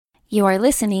You are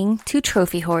listening to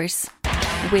Trophy Horse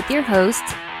with your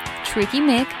hosts, Tricky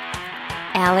Mick,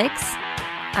 Alex,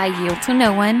 I Yield to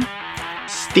No One,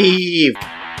 Steve,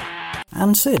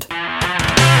 and Sid.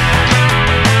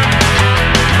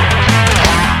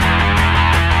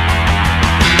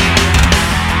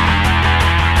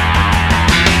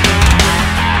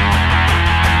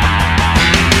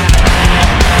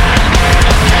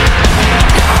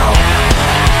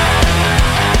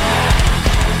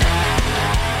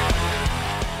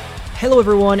 Hello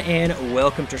everyone and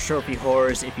welcome to Trophy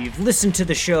Horrors. If you've listened to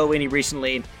the show any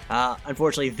recently,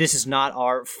 unfortunately this is not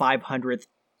our 500th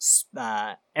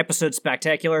episode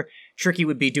spectacular. Tricky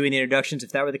would be doing the introductions if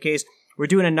that were the case. We're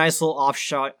doing a nice little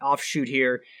offshoot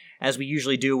here, as we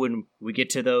usually do when we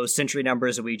get to those century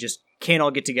numbers and we just can't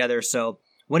all get together. So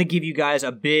want to give you guys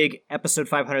a big episode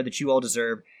 500 that you all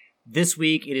deserve. This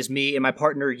week it is me and my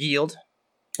partner Yield.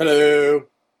 Hello.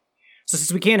 So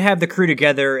since we can't have the crew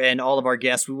together and all of our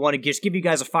guests, we want to just give you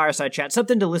guys a fireside chat,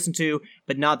 something to listen to,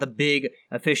 but not the big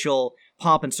official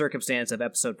pomp and circumstance of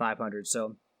episode 500.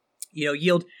 So,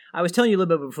 Yield, I was telling you a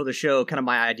little bit before the show, kind of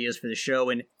my ideas for the show,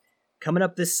 and coming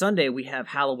up this Sunday, we have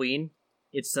Halloween.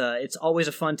 It's always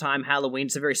a fun time, Halloween.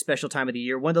 It's a very special time of the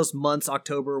year. One of those months,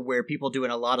 October, where people are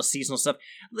doing a lot of seasonal stuff.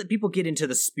 Let people get into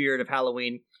the spirit of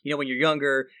Halloween. When you're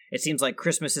younger, it seems like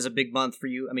Christmas is a big month for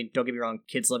you. I mean, don't get me wrong,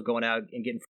 kids love going out and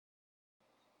getting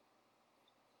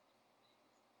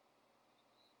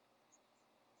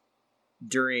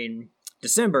during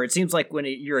December. It seems like when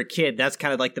you're a kid, that's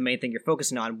kind of like the main thing you're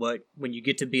focusing on. But when you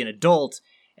get to be an adult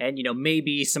and,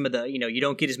 maybe some of the, you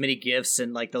don't get as many gifts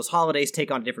and like those holidays take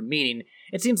on a different meaning,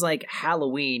 it seems like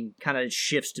Halloween kind of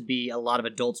shifts to be a lot of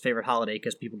adults' favorite holiday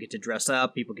because people get to dress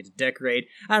up, people get to decorate.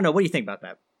 I don't know. What do you think about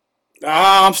that?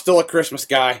 I'm still a Christmas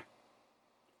guy.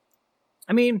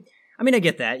 I mean, I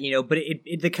get that, but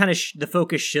the kind of the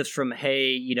focus shifts from,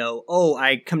 hey,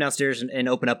 I come downstairs and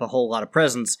open up a whole lot of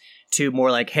presents to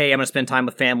more like, hey, I'm going to spend time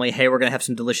with family. Hey, we're going to have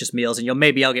some delicious meals, and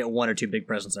maybe I'll get one or two big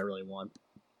presents I really want.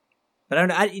 But I don't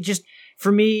know.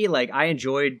 For me, like, I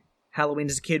enjoyed Halloween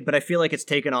as a kid, but I feel like it's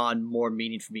taken on more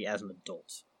meaning for me as an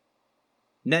adult.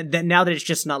 Now that it's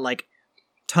just not like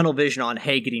tunnel vision on,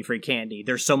 hey, getting free candy.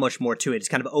 There's so much more to it. It's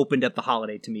kind of opened up the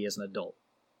holiday to me as an adult.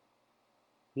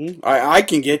 I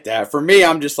can get that. For me,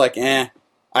 I'm just like, I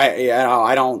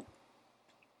don't.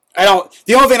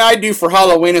 The only thing I do for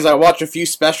Halloween is I watch a few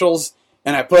specials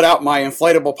and I put out my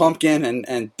inflatable pumpkin,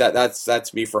 and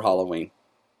that's me for Halloween.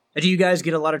 Do you guys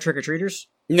get a lot of trick-or-treaters?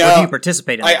 No. Or do you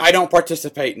participate in that? I don't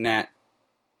participate in that.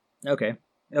 Okay.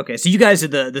 So you guys are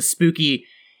the spooky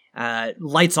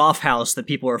lights off house that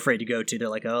people are afraid to go to. They're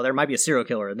like, oh, there might be a serial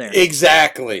killer in there.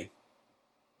 Exactly.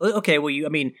 Okay, well,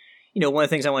 one of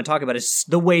the things I want to talk about is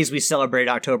the ways we celebrate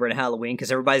October and Halloween, because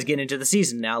everybody's getting into the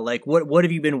season now. Like, what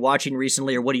have you been watching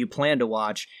recently, or what do you plan to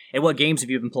watch, and what games have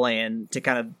you been playing to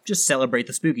kind of just celebrate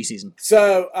the spooky season?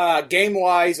 So,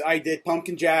 game-wise, I did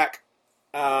Pumpkin Jack,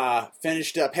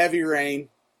 finished up Heavy Rain.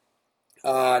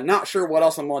 Not sure what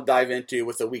else I'm going to dive into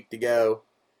with a week to go.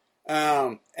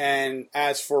 And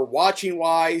as for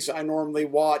watching-wise, I normally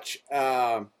watch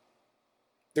The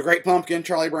Great Pumpkin,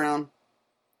 Charlie Brown.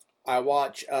 I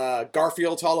watch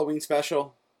Garfield's Halloween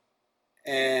special,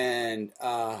 and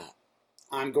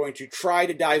I'm going to try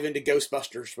to dive into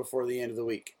Ghostbusters before the end of the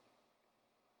week.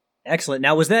 Excellent.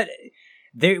 Now, was that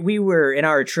we were in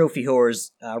our Trophy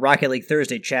Horrors Rocket League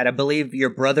Thursday chat? I believe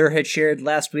your brother had shared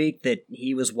last week that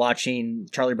he was watching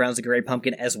Charlie Brown's The Great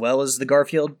Pumpkin as well as the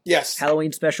Garfield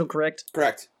Halloween special, correct?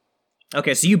 Correct.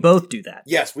 Okay, so you both do that.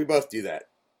 Yes, we both do that.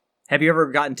 Have you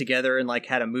ever gotten together and like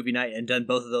had a movie night and done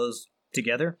both of those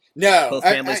together? No. Both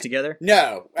families together?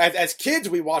 No. As kids,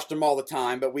 we watched them all the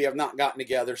time, but we have not gotten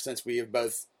together since we have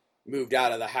both moved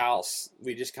out of the house.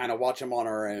 We just kind of watch them on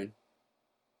our own.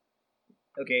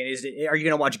 Okay, and are you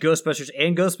going to watch Ghostbusters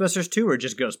and Ghostbusters 2, or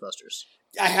just Ghostbusters?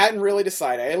 I hadn't really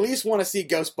decided. I at least want to see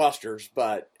Ghostbusters,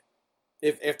 but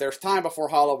if there's time before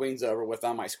Halloween's over with,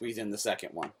 I might squeeze in the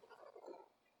second one.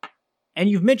 And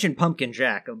you've mentioned Pumpkin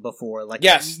Jack before. Like,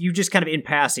 yes. You just kind of in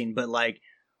passing, but like,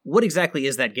 what exactly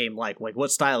is that game like? Like, what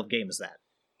style of game is that?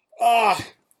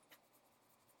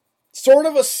 Sort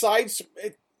of a side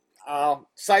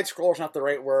scroller is not the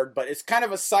right word, but it's kind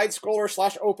of a side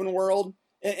scroller / open world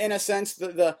in a sense.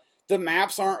 The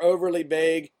maps aren't overly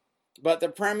big, but the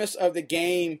premise of the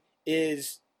game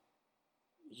is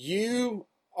you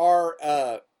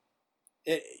are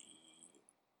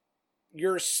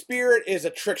your spirit is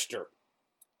a trickster,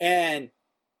 and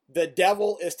the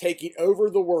devil is taking over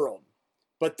the world.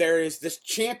 But there is this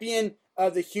champion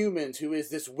of the humans who is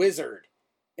this wizard.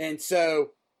 And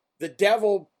so the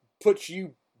devil puts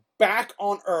you back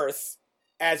on Earth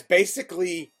as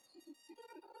basically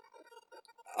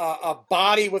a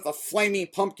body with a flaming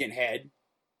pumpkin head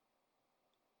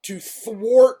to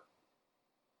thwart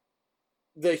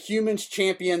the humans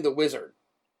champion, the wizard.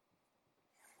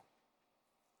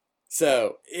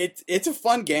 So it's a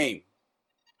fun game.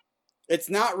 It's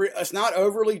not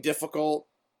overly difficult.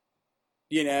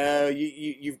 You know,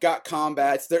 you've got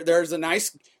combats. There's a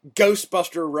nice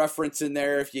Ghostbuster reference in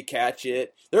there if you catch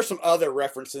it. There's some other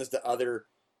references to other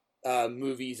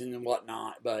movies and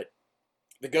whatnot, but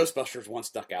the Ghostbusters one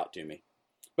stuck out to me.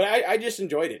 But I just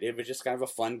enjoyed it. It was just kind of a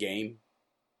fun game.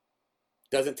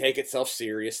 Doesn't take itself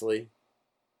seriously.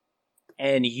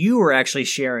 And you were actually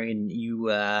sharing,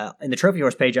 in the Trophy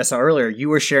Horse page I saw earlier, you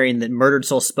were sharing that Murdered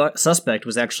Soul Suspect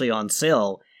was actually on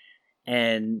sale.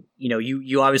 And, you know,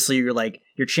 you obviously,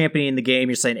 you're championing the game.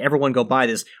 You're saying, everyone go buy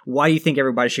this. Why do you think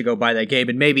everybody should go buy that game?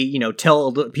 And maybe, you know,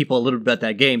 tell people a little bit about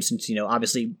that game since, you know,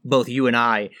 obviously both you and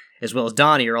I, as well as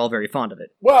Donnie, are all very fond of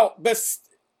it. Well,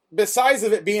 besides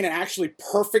of it being an actually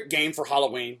perfect game for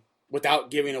Halloween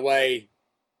without giving away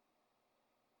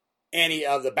any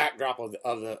of the backdrop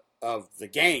of the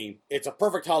game, it's a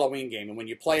perfect Halloween game, and when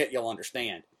you play it, you'll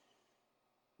understand.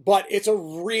 But it's a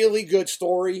really good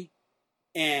story,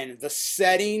 and the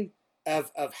setting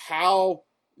of how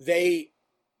they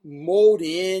mold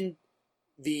in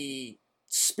the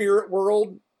spirit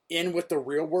world in with the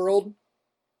real world,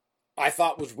 I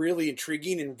thought was really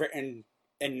intriguing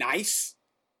and nice.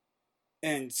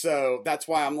 And so that's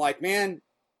why I'm like, man,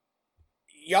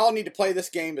 y'all need to play this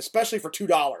game, especially for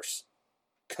 $2,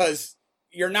 because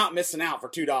you're not missing out for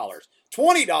 $2.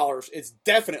 $20, it's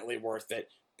definitely worth it,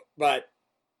 but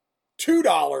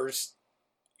 $2,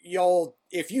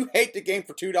 if you hate the game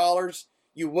for $2,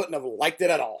 you wouldn't have liked it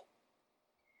at all.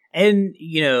 And,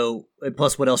 you know,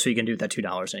 plus what else are you going to do with that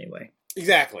 $2 anyway?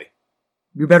 Exactly.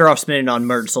 You're better off spending on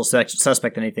Murdered Soul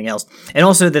Suspect than anything else. And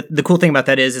also, the cool thing about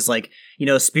that is like, you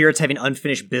know, spirits having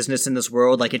unfinished business in this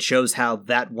world, like it shows how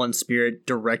that one spirit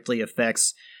directly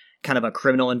affects kind of a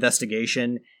criminal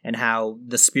investigation and how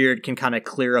the spirit can kind of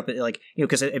clear up, like, you know,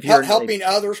 because if you're helping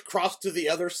others cross to the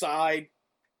other side.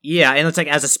 Yeah, and it's like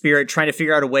as a spirit trying to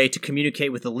figure out a way to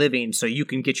communicate with the living so you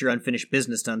can get your unfinished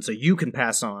business done so you can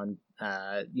pass on,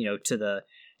 you know, to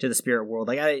the spirit world.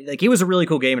 Like it was a really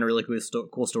cool game and a really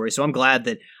cool story. So I'm glad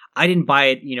that I didn't buy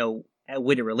it, you know,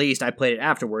 when it released. I played it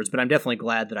afterwards, but I'm definitely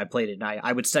glad that I played it. And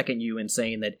I would second you in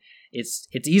saying that it's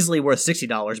easily worth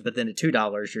 $60, but then at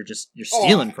 $2, you're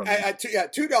stealing from it.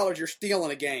 $2, you're stealing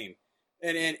a game,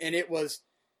 and it was,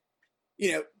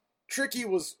 you know, Tricky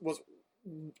was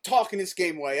talking this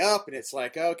game way up, and it's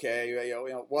like, okay, you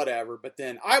know, whatever. But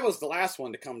then I was the last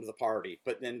one to come to the party.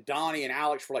 But then Donnie and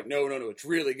Alex were like, no, it's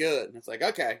really good. And it's like,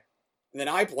 okay. And then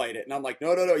I played it, and I'm like,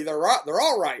 no, they're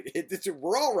all right.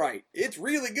 We're all right. It's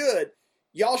really good.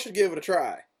 Y'all should give it a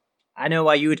try. I know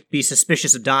why you would be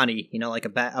suspicious of Donnie, you know, like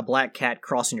a black cat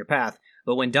crossing your path.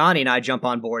 But when Donnie and I jump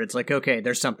on board, it's like, okay,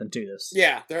 there's something to this.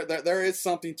 Yeah, there is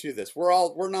something to this.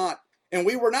 We're not. And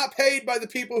we were not paid by the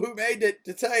people who made it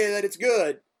to tell you that it's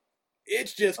good.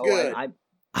 It's just good.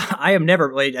 I am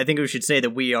never. I think we should say that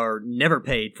we are never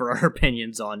paid for our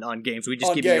opinions on games. We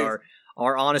just give you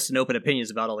our honest and open opinions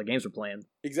about all the games we're playing.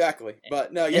 Exactly.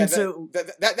 But no, yeah.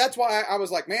 That's why I was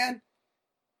like, man,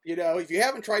 you know, if you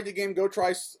haven't tried the game, go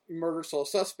try Murder Soul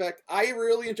Suspect. I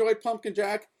really enjoyed Pumpkin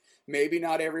Jack. Maybe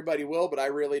not everybody will, but I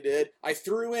really did. I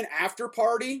threw in After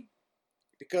Party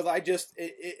because I just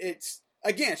it's.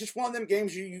 Again, it's just one of them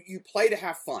games you play to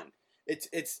have fun.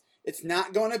 It's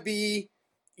not going to be,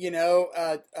 you know,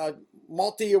 a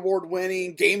multi-award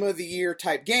winning game of the year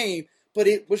type game, but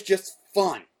it was just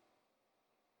fun.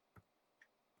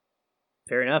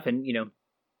 Fair enough, and you know,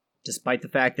 despite the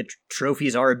fact that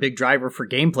trophies are a big driver for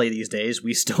gameplay these days,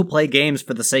 we still play games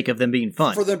for the sake of them being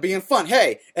fun. For them being fun,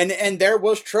 hey, and there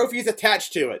was trophies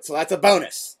attached to it, so that's a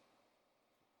bonus.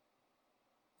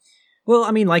 Well,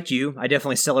 I mean, like you, I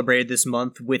definitely celebrated this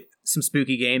month with some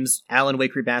spooky games. Alan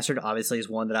Wake Remastered, obviously, is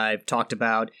one that I've talked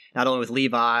about, not only with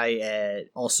Levi,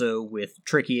 also with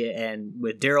Tricky and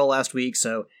with Daryl last week.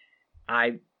 So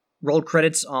I rolled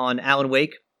credits on Alan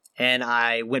Wake, and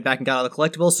I went back and got all the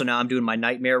collectibles, so now I'm doing my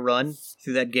Nightmare run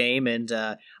through that game, and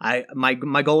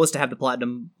my goal is to have the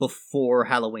platinum before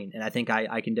Halloween, and I think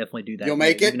I can definitely do that. You'll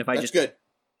make it? That's good.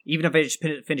 Even if I just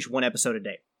finish one episode a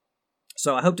day.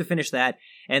 So I hope to finish that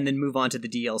and then move on to the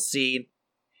DLC.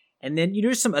 And then, you know,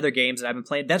 there's some other games that I've been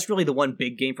playing. That's really the one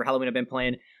big game for Halloween I've been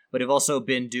playing. But I've also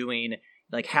been doing,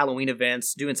 like, Halloween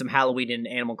events, doing some Halloween in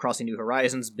Animal Crossing New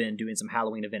Horizons, been doing some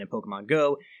Halloween event in Pokemon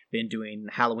Go, been doing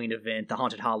Halloween event, The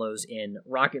Haunted Hollows in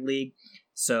Rocket League.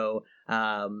 So,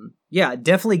 yeah,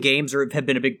 definitely games have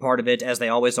been a big part of it, as they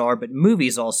always are, but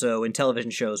movies also, and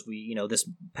television shows. This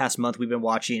past month we've been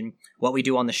watching What We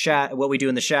Do in the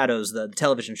Shadows, the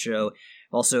television show.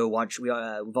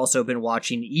 We've also been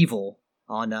watching Evil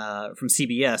on from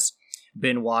CBS.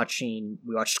 We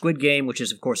watched Squid Game, which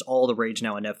is of course all the rage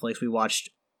now on Netflix. We watched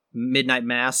Midnight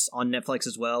Mass on Netflix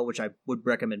as well, which I would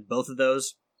recommend both of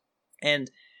those.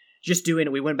 And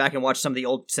we went back and watched some of the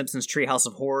old Simpsons Treehouse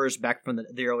of Horrors back from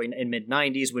the early and mid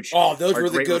 90s, which those are were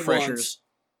the great good refreshers. ones.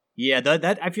 Yeah,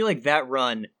 that I feel like that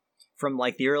run from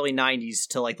like the early 90s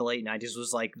to like the late 90s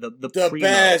was like the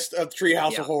best of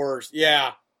Treehouse of Horrors.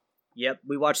 Yeah. Yep,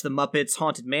 we watched The Muppets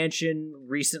Haunted Mansion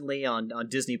recently on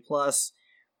Disney Plus.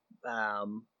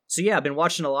 So yeah, I've been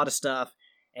watching a lot of stuff,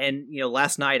 and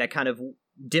last night I kind of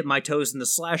dipped my toes in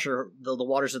the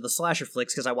waters of the slasher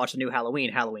flicks because I watched the new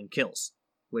Halloween Kills,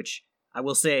 which I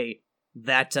will say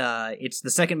that it's the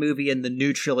second movie in the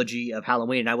new trilogy of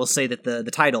Halloween, and I will say that the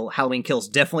title Halloween Kills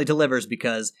definitely delivers,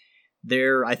 because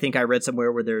I think I read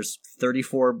somewhere where there's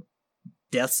 34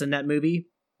 deaths in that movie,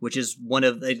 which is one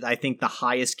of, I think, the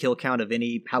highest kill count of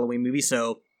any Halloween movie.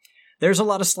 So there's a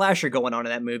lot of slasher going on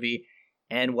in that movie.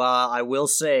 And while I will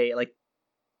say, like,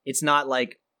 it's not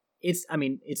like it's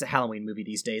a Halloween movie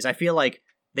these days. I feel like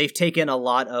they've taken a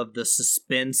lot of the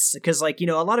suspense, because, like, a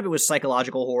lot of it was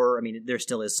psychological horror. I mean, there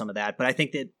still is some of that, but I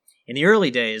think that in the early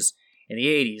days, in the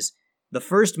 80s, the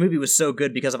first movie was so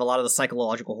good because of a lot of the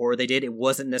psychological horror they did. It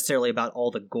wasn't necessarily about all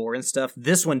the gore and stuff.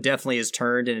 This one definitely is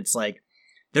turned, and it's like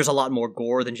there's a lot more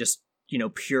gore than just,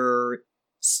 pure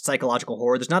psychological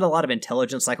horror. There's not a lot of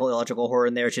intelligent psychological horror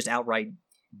in there. It's just outright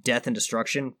death and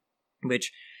destruction,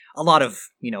 which a lot of,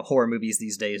 horror movies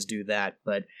these days do that.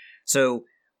 But so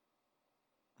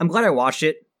I'm glad I watched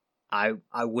it. I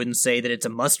wouldn't say that it's a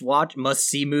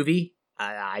must-see movie.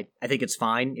 I think it's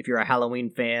fine. If you're a Halloween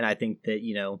fan, I think that,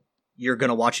 you're going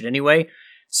to watch it anyway.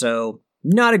 So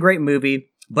not a great movie,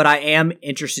 but I am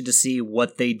interested to see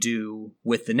what they do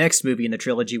with the next movie in the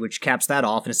trilogy, which caps that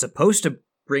off and is supposed to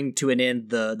bring to an end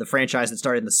the franchise that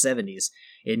started in the 70s,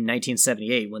 in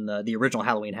 1978, when the original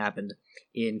Halloween happened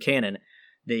in canon.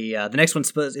 The next one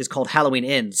is called Halloween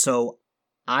Ends, so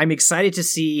I'm excited to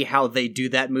see how they do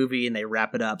that movie and they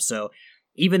wrap it up. So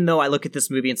even though I look at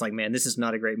this movie and it's like, man, this is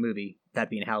not a great movie, that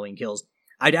being Halloween Kills,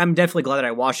 I'm definitely glad that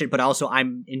I watched it, but also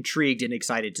I'm intrigued and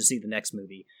excited to see the next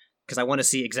movie, because I want to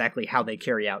see exactly how they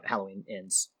carry out Halloween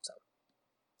Ends. So,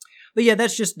 but yeah,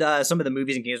 that's just some of the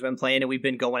movies and games we've been playing, and we've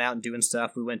been going out and doing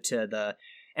stuff. We went to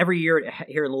every year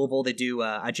here in Louisville, they do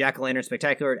a Jack-o'-lantern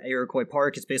spectacular at Iroquois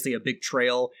Park. It's basically a big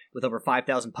trail with over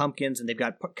 5,000 pumpkins, and they've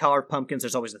got carved pumpkins.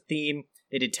 There's always a theme.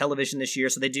 They did television this year,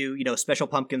 so they do, special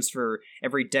pumpkins for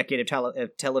every decade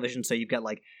of television. So you've got,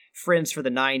 like, Friends for the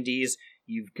 90s.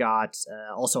 You've got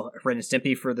also Ren and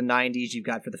Stimpy for the 90s. You've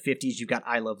got for the 50s, you've got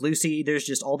I Love Lucy. There's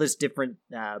just all this different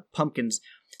pumpkins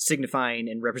signifying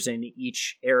and representing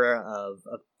each era of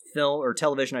film or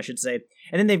television, I should say.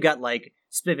 And then they've got, like,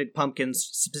 specific pumpkins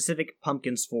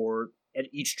for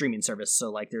each streaming service. So,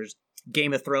 like, there's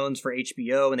Game of Thrones for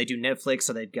HBO, and they do Netflix,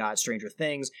 so they've got Stranger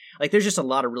Things. Like, there's just a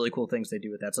lot of really cool things they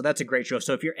do with that. So that's a great show.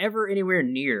 So if you're ever anywhere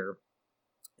near,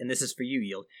 and this is for you,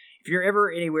 Yield, if you're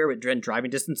ever anywhere within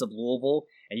driving distance of Louisville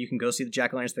and you can go see the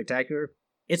Jack-o'-lantern Spectacular,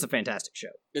 it's a fantastic show.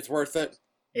 It's worth it.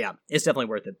 Yeah, it's definitely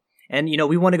worth it. And,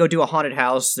 we want to go do a haunted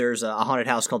house. There's a haunted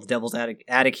house called the Devil's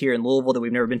Attic here in Louisville that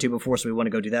we've never been to before, so we want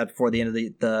to go do that before the end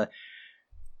of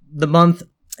the month.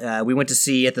 We went to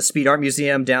see at the Speed Art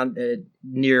Museum down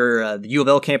near the U of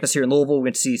L campus here in Louisville. We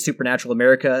went to see Supernatural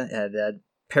America, the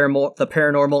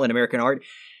Paranormal in American Art.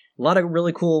 A lot of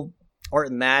really cool art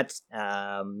in that.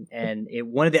 And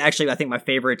I think my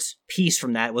favorite piece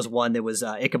from that was one that was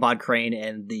Ichabod Crane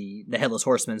and the Headless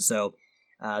Horseman. So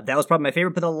that was probably my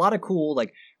favorite, but a lot of cool,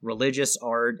 like, religious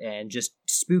art and just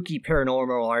spooky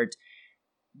paranormal art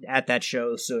at that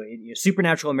show. So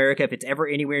Supernatural America, if it's ever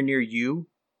anywhere near you,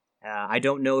 I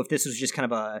don't know if this was just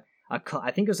kind of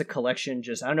I think it was a collection,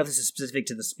 I don't know if this is specific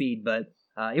to the Speed, but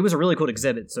it was a really cool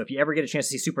exhibit. So if you ever get a chance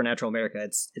to see Supernatural America,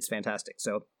 it's fantastic.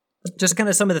 So just kind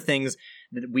of some of the things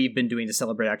that we've been doing to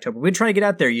celebrate October. We've been trying to get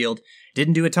out there, Yield.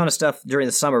 Didn't do a ton of stuff during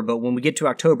the summer, but when we get to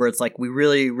October, it's like we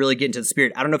really, really get into the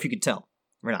spirit. I don't know if you could tell.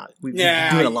 We're not. We've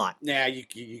been doing a lot. Yeah, you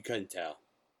couldn't tell.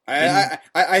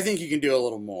 I think you can do a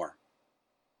little more.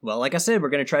 Well, like I said, we're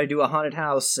going to try to do a haunted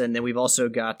house, and then we've also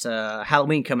got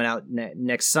Halloween coming out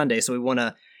next Sunday, so we want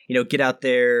to, get out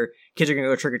there. Kids are going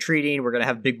to go trick-or-treating. We're going to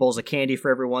have big bowls of candy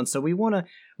for everyone, so we want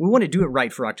to do it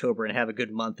right for October and have a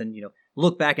good month and,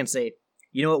 look back and say,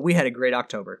 you know what, we had a great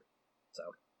October. So,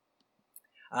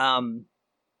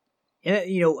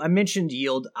 And, I mentioned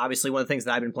Yield. Obviously, one of the things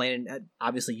that I've been playing,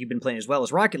 obviously you've been playing as well,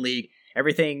 is Rocket League.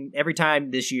 Every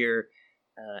time this year,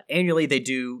 annually they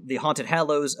do the Haunted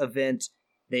Hallows event.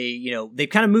 They've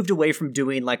kind of moved away from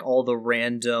doing like all the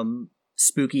random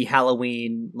spooky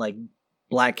Halloween, like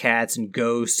black cats and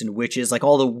ghosts and witches, like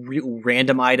all the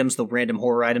random items, the random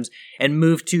horror items, and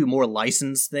moved to more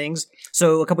licensed things.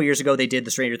 So a couple years ago, they did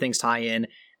the Stranger Things tie-in.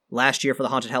 Last year for the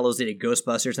Haunted Hallows, they did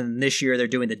Ghostbusters, and then this year they're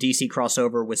doing the DC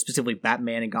crossover with specifically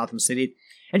Batman and Gotham City.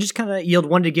 And just kind of, Yield,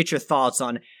 wanted to get your thoughts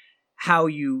on how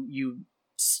you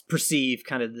perceive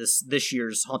kind of this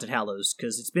year's Haunted Hallows,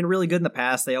 because it's been really good in the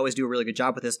past. They always do a really good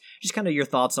job with this. Just kind of your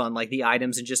thoughts on like the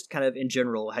items and just kind of in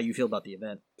general how you feel about the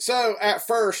event. So at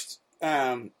first,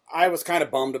 I was kind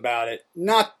of bummed about it.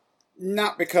 Not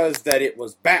because that it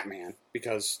was Batman,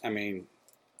 because I mean,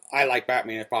 I like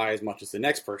Batman probably as much as the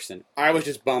next person. I was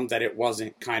just bummed that it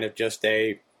wasn't kind of just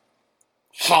a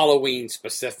Halloween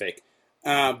specific.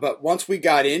 But once we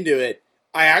got into it,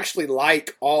 I actually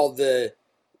like all the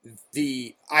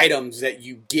items that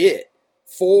you get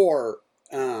for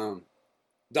the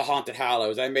Haunted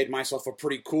Hallows. I made myself a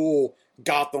pretty cool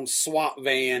Gotham SWAT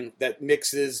van that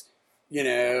mixes,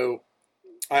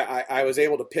 I was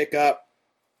able to pick up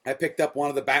one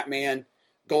of the Batman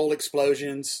gold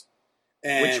explosions.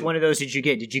 And which one of those did you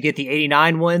get? Did you get the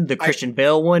 89 one, the Christian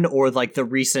Bale one, or like the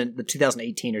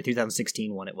 2018 or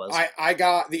 2016 one it was? I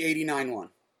got the 89 one.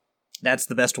 That's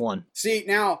the best one. See,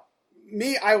 now,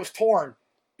 I was torn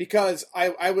because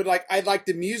I'd like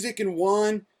the music in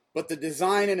one, but the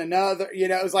design in another.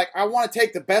 It was like, I want to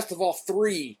take the best of all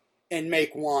three and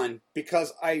make one,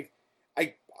 because I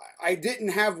didn't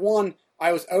have one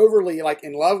I was overly like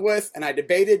in love with, and I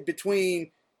debated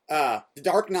between The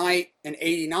Dark Knight and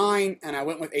 89, and I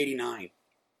went with 89.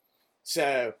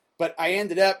 So, but I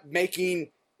ended up making,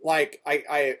 like,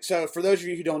 so for those of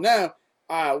you who don't know,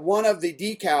 one of the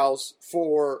decals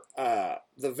for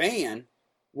the van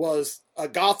was the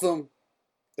Gotham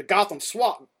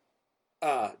SWAT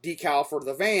decal for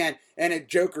the van, and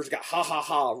Joker's got ha ha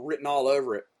ha written all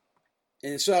over it.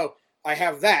 And so I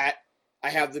have that. I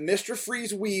have the Mr.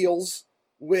 Freeze wheels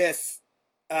with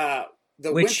the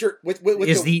Which winter with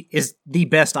is the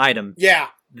best item. Yeah.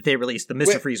 That they released, the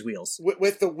Mr. Freeze wheels.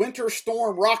 With the Winter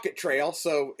Storm rocket trail,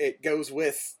 so it goes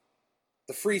with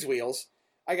the Freeze wheels.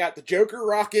 I got the Joker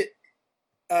rocket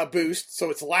boost, so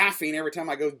it's laughing every time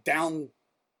I go down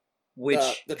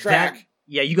the track.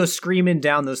 You go screaming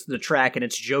down the track, and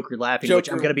it's Joker laughing, which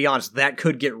I'm going to be honest, that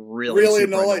could get really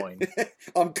annoying.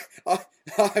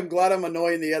 I'm glad I'm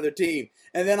annoying the other team.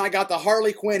 And then I got the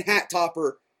Harley Quinn hat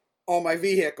topper on my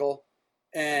vehicle.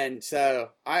 And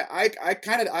so I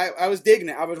was digging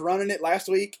it. I was running it last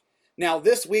week. Now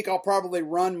this week I'll probably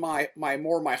run my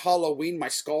Halloween, my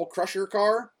Skull Crusher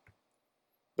car.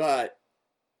 But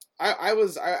like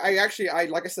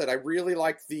I said, I really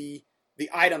like the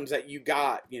items that you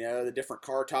got, the different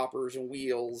car toppers and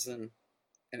wheels and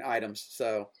items.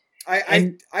 So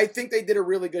I think they did a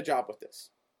really good job with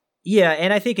this. Yeah,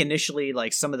 and I think initially,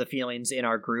 like, some of the feelings in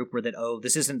our group were that,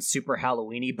 this isn't super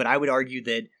Halloween-y, but I would argue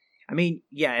that,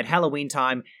 at Halloween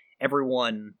time,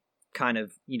 everyone kind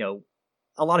of,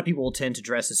 a lot of people will tend to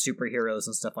dress as superheroes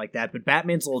and stuff like that, but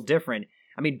Batman's a little different.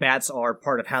 Bats are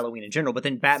part of Halloween in general, but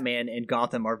then Batman and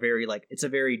Gotham are very, it's a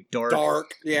very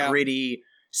dark, gritty,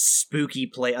 spooky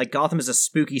play. Like, Gotham is a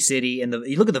spooky city, and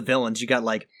you look at the villains, you got,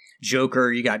 like,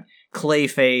 Joker, you got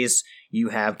Clayface, you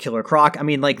have Killer Croc.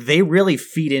 They really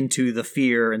feed into the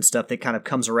fear and stuff that kind of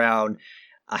comes around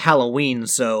Halloween.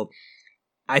 So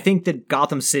I think that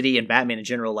Gotham City and Batman in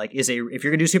general, if you're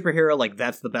going to do superhero,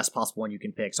 that's the best possible one you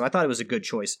can pick. So I thought it was a good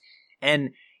choice. And,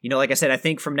 like I said, I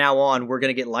think from now on, we're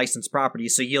going to get licensed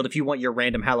properties. So Yield, if you want your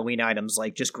random Halloween items,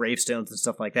 like just gravestones and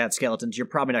stuff like that, skeletons, you're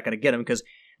probably not going to get them because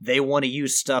they want to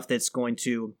use stuff that's going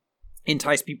to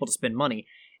entice people to spend money.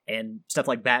 And stuff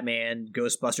like Batman,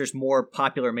 Ghostbusters, more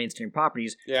popular mainstream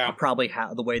properties, are probably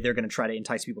the way they're going to try to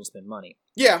entice people to spend money.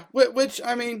 Yeah, which,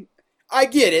 I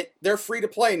get it. They're free to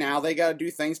play now. They got to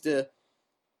do things to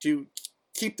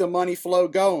keep the money flow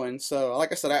going. So,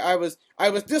 like I said, I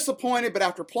was disappointed, but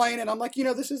after playing it, I'm like,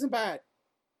 this isn't bad.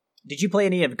 Did you play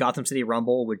any of Gotham City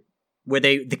Rumble, where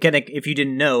they if you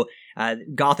didn't know,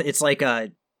 Gotham, it's like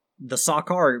the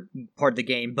soccer part of the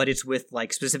game, but it's with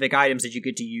specific items that you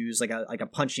get to use, like a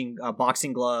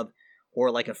boxing glove or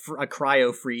a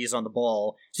cryo freeze on the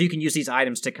ball. So you can use these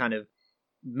items to kind of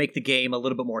make the game a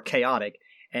little bit more chaotic.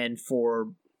 And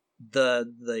for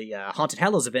the Haunted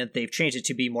Hallows event, they've changed it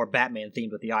to be more Batman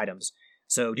themed with the items.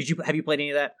 So have you played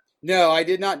any of that? No, I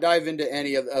did not dive into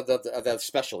any of the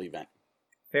special event.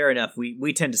 Fair enough.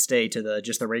 We tend to stay to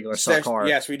the regular Sarkar.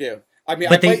 Yes, we do. I mean,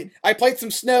 But I played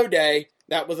some Snow Day.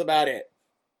 That was about it.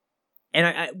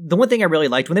 And the one thing I really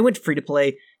liked when they went free to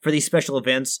play for these special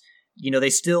events, they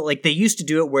still they used to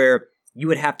do it where you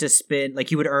would have to spend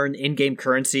you would earn in-game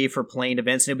currency for playing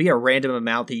events, and it'd be a random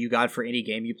amount that you got for any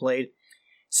game you played.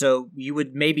 So you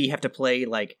would maybe have to play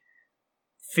 10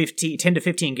 to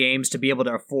 15 games to be able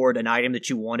to afford an item that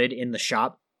you wanted in the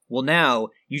shop. Well, now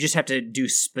you just have to do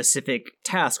specific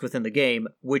tasks within the game,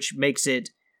 which makes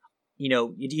it,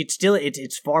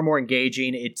 it's far more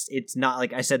engaging. It's not,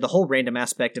 like I said, the whole random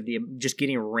aspect of just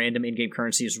getting random in-game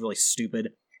currency is really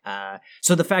stupid.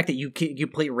 So the fact that you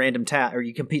complete random or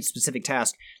you complete specific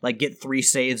tasks, like get 3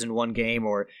 saves in one game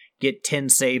or get 10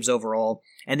 saves overall,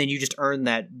 and then you just earn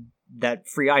that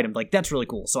free item, that's really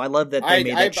cool. So I love that they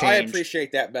made that change. I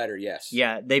appreciate that better, yes.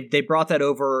 Yeah, they brought that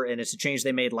over, and it's a change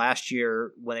they made last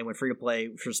year when they went free to play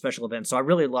for special events. So I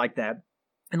really like that.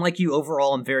 And like you,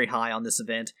 overall, I'm very high on this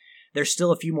event. There's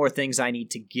still a few more things I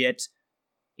need to get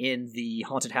in the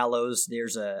Haunted Hallows.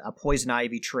 There's a Poison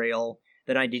Ivy trail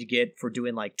that I need to get for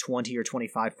doing 20 or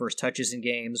 25 first touches in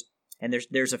games. And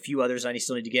there's a few others I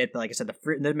still need to get, but like I said, the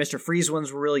Mr. Freeze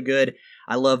ones were really good.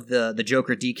 I love the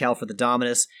Joker decal for the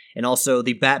Dominus, and also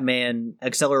the Batman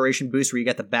acceleration boost where you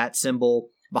got the bat symbol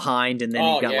behind, and then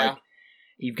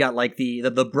you've got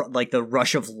the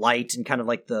rush of light and kind of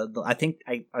the I think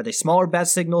are they smaller bat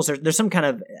signals? There's some kind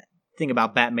of thing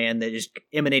about Batman that is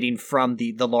emanating from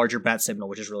the larger bat signal,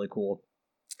 which is really cool.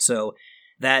 So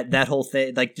that whole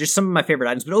thing, just some of my favorite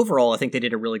items, but overall I think they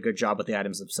did a really good job with the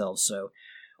items themselves. So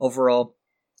overall,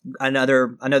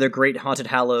 another great Haunted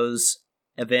Hallows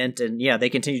event, and yeah, they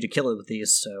continue to kill it with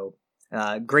these. So,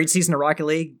 great season of Rocket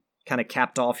League, kind of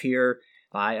capped off here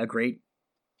by a great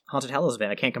Haunted Hallows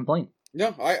event. I can't complain.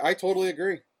 No, I totally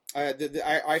agree.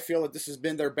 I feel that this has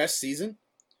been their best season,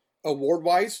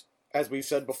 award-wise, as we've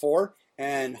said before,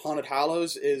 and Haunted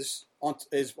Hallows is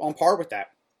on par with that.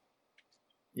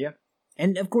 Yeah,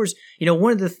 and of course,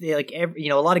 one of the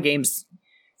a lot of games,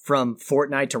 from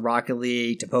Fortnite to Rocket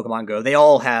League to Pokemon Go, they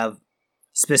all have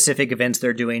specific events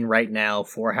they're doing right now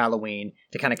for Halloween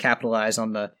to kind of capitalize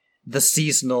on the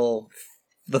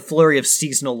flurry of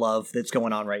seasonal love that's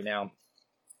going on right now.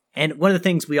 And one of the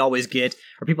things we always get,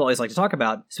 or people always like to talk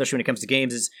about, especially when it comes to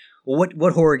games, is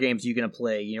what horror games are you going to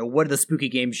play? What are the spooky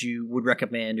games you would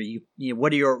recommend, or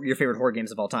what are your favorite horror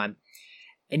games of all time?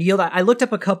 And I looked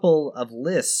up a couple of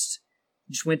lists.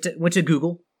 Just went to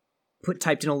Google,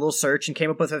 typed in a little search, and came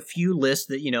up with a few lists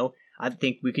that I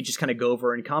think we could just kind of go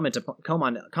over and comment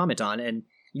on, and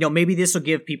maybe this will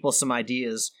give people some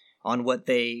ideas on what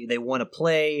they want to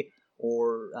play,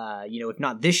 or if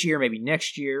not this year, maybe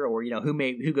next year, or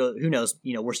who knows?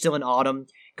 We're still in autumn,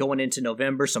 going into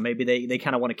November, so maybe they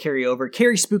kind of want to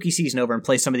carry spooky season over and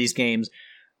play some of these games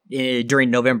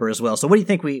during November as well. So what do you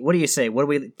think? What do you say? What do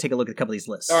we take a look at a couple of these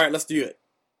lists? All right, let's do it.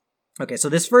 Okay, so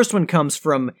this first one comes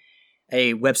from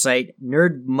a website,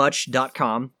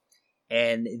 nerdmuch.com,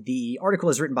 and the article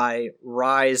is written by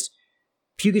Rise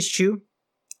Pugichu.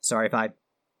 Sorry if I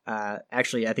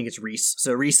actually, I think it's Reese.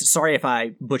 So Reese, sorry if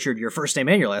I butchered your first name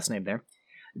and your last name there.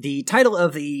 The title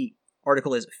of the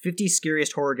article is 50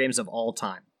 Scariest Horror Games of All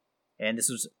Time, and this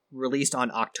was released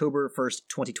on October 1st,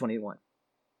 2021.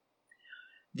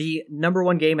 The number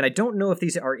one game, and I don't know if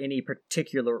these are any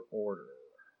particular order.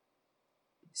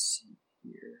 Let's see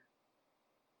here.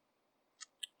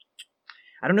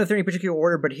 I don't know if they're in any particular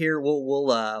order, but here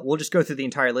we'll just go through the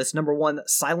entire list. Number 1,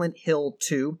 Silent Hill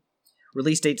 2.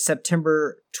 Release date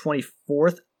September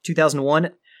 24th,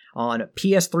 2001 on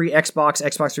PS3, Xbox,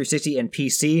 Xbox 360, and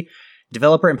PC.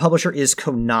 Developer and publisher is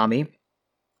Konami.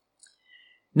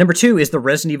 Number 2 is the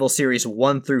Resident Evil series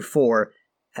 1 through 4,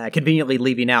 conveniently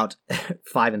leaving out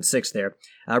 5 and 6 there.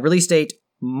 Release date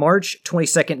March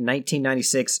 22nd,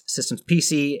 1996. Systems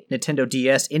PC, Nintendo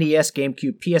DS, NES,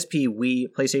 GameCube, PSP, Wii,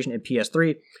 PlayStation, and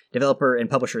PS3. Developer and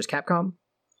publisher is Capcom.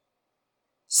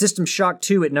 System Shock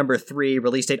 2 at number 3.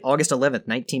 Release date August 11th,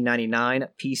 1999.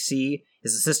 PC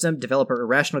is the system. Developer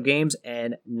Irrational Games,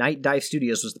 and Night Dive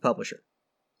Studios was the publisher.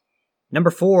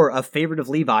 Number 4, a favorite of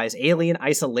Levi's, Alien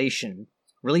Isolation.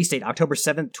 Release date October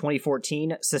 7th,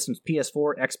 2014. Systems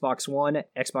PS4, Xbox One,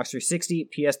 Xbox 360,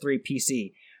 PS3,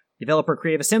 PC. Developer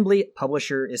Creative Assembly,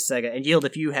 publisher is Sega. And Yield,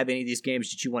 if you have any of these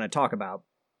games that you want to talk about,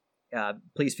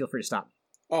 please feel free to stop.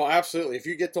 Oh, absolutely. If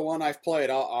you get the one I've played,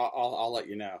 I'll let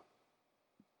you know.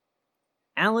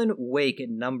 Alan Wake at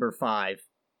number 5.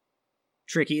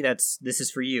 Tricky, this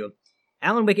is for you.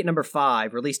 Alan Wake at number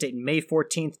 5, release date May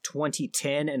 14th,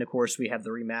 2010, and of course we have the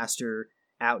remaster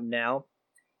out now.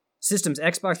 Systems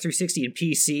Xbox 360 and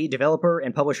PC, developer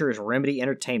and publisher is Remedy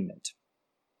Entertainment.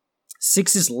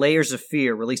 Six's Layers of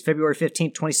Fear, released February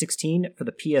 15th, 2016 for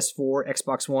the PS4,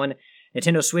 Xbox One,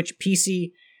 Nintendo Switch,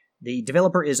 PC. The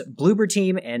developer is Bloober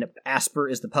Team, and Asper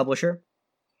is the publisher.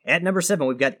 At number 7,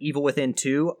 we've got Evil Within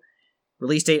 2.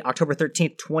 Release date October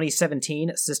 13th,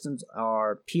 2017. Systems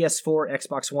are PS4,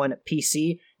 Xbox One,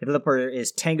 PC. Developer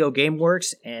is Tango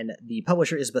Gameworks, and the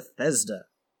publisher is Bethesda.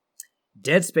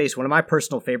 Dead Space, one of my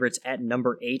personal favorites, at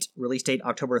number 8. Release date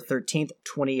October 13th,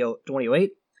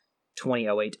 2008.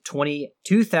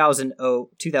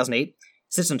 2008.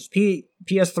 Systems PS3,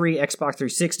 Xbox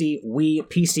 360, Wii,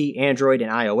 PC, Android, and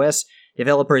iOS.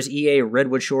 Developer is EA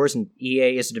Redwood Shores, and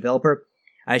EA is the developer.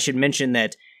 I should mention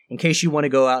that in case you want to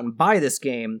go out and buy this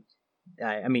game,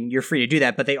 I mean, you're free to do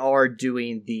that, but they are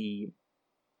doing the...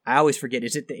 I always forget,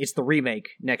 it's the remake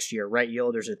next year, right,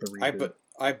 Yield, or is it the reboot?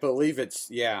 I believe it's,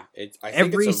 yeah. I think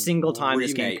Every it's a single time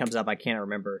remake. this game comes up, I can't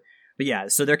remember. But yeah,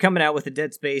 so they're coming out with the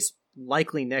Dead Space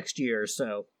likely next year or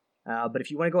so. But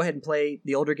if you want to go ahead and play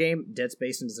the older game, Dead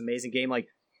Space is an amazing game. Like,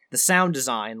 the sound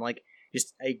design, like,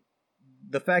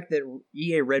 the fact that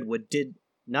EA Redwood did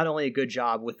not only a good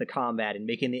job with the combat and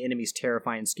making the enemies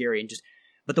terrifying and scary,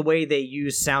 but the way they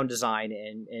use sound design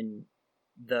and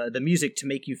the music to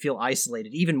make you feel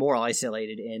isolated, even more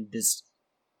isolated in this,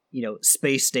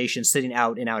 space station sitting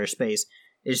out in outer space,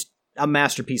 is a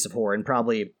masterpiece of horror, and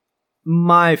probably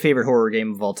my favorite horror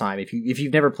game of all time. If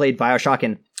you've never played Bioshock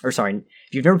if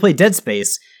you've never played Dead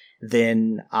Space,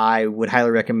 then I would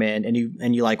highly recommend, and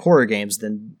you like horror games,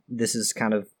 then this is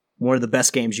kind of one of the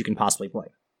best games you can possibly play.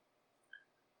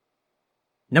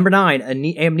 Number 9,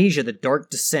 Amnesia: The Dark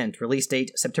Descent. Release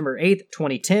date September 8th,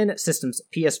 2010. Systems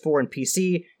PS4 and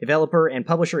PC. Developer and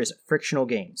publisher is Frictional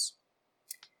Games.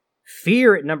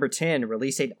 Fear at number 10.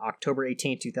 Release date October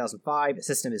 18th, 2005.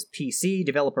 System is PC.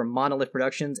 Developer Monolith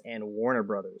Productions and Warner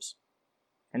Brothers.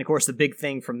 And of course, the big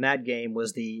thing from that game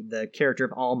was the character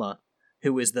of Alma,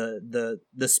 who is the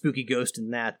spooky ghost in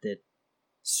that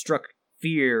struck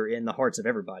fear in the hearts of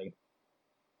everybody.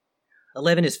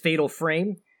 11 is Fatal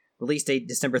Frame. Release date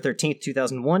December 13th,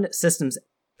 2001. Systems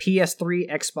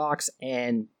PS3, Xbox,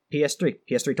 and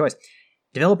PS3 toys.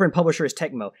 Developer and publisher is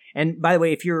Tecmo. And by the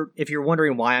way, if you're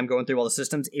wondering why I'm going through all the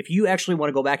systems, if you actually want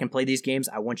to go back and play these games,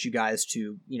 I want you guys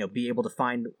to be able to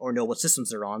find or know what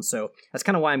systems they're on. So that's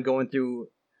kind of why I'm going through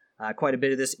quite a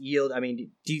bit of this. Yield, I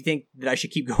mean, do you think that I should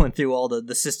keep going through all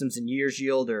the systems and years,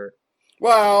 Yield, or?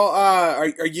 Well, are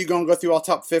you going to go through all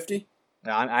top 50?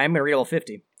 I'm going to read all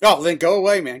 50. Oh, then go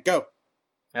away, man. Go.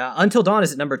 Until Dawn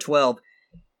is at number 12.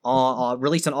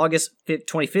 Released on August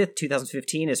 25th,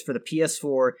 2015, is for the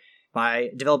PS4,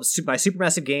 developed by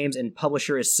Supermassive Games, and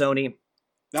publisher is Sony.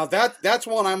 Now that's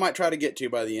one I might try to get to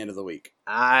by the end of the week.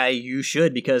 You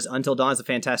should, because Until Dawn is a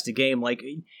fantastic game. Like,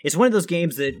 it's one of those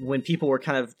games that when people were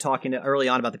kind of talking early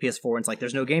on about the PS4, and it's like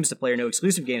there's no games to play or no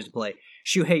exclusive games to play,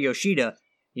 Shuhei Yoshida,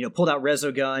 pulled out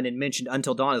Resogun and mentioned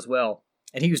Until Dawn as well,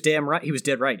 and he was damn right. He was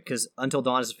dead right, because Until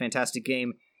Dawn is a fantastic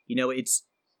game. It's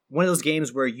one of those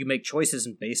games where you make choices,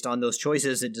 and based on those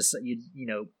choices, it just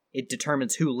it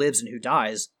determines who lives and who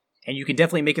dies. And you can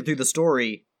definitely make it through the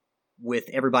story with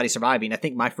everybody surviving. I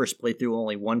think my first playthrough,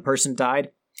 only one person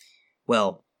died.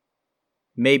 Well,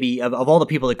 maybe of all the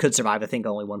people that could survive, I think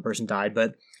only one person died.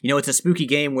 But it's a spooky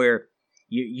game where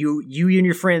you and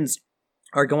your friends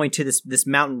are going to this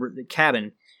mountain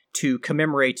cabin to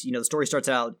commemorate. The story starts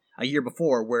out a year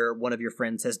before, where one of your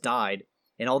friends has died.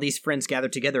 And all these friends gather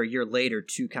together a year later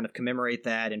to kind of commemorate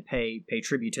that and pay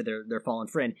tribute to their fallen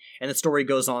friend. And the story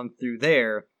goes on through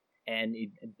there. And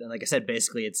like I said,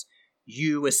 basically it's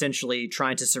you essentially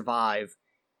trying to survive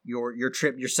your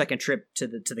second trip to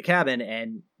the cabin,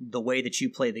 and the way that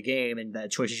you play the game and the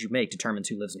choices you make determines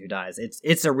who lives and who dies.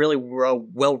 It's a really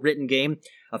well written game,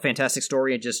 a fantastic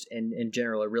story, and just in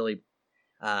general a really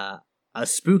a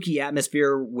spooky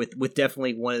atmosphere with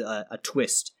definitely a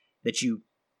twist that you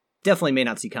definitely may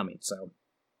not see coming. So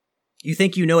you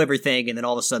think you know everything, and then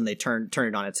all of a sudden they turn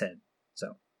it on its head.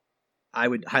 So I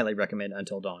would highly recommend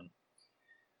Until Dawn.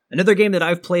 Another game that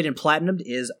I've played and platinumed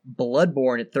is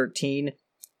Bloodborne at 13.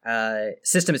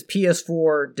 System is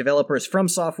PS4, developer is From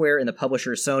Software, and the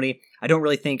publisher is Sony. I don't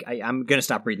really think... I'm going to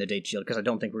stop reading the date shield, because I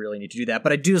don't think we really need to do that,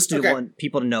 but I do still want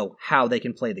people to know how they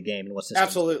can play the game and what system.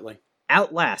 Absolutely.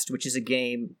 Outlast, which is a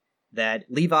game that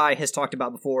Levi has talked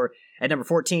about before, at number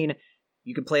 14.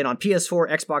 You can play it on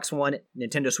PS4, Xbox One,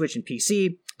 Nintendo Switch, and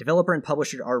PC. Developer and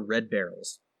publisher are Red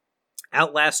Barrels.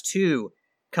 Outlast 2,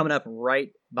 coming up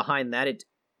right behind that at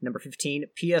number 15.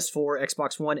 PS4,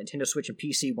 Xbox One, Nintendo Switch, and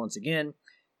PC once again.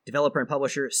 Developer and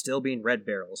publisher still being Red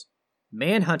Barrels.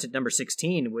 Manhunt at number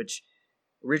 16, which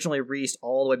originally released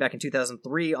all the way back in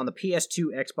 2003 on the PS2,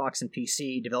 Xbox, and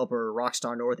PC. Developer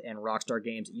Rockstar North and Rockstar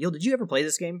Games. Yield, did you ever play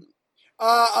this game?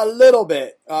 A little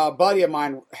bit. A buddy of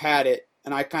mine had it,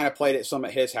 and I kind of played it some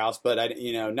at his house, but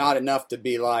not enough to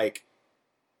be like,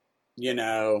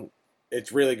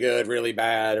 it's really good, really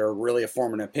bad, or really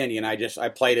form an opinion. I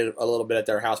played it a little bit at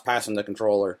their house, passing the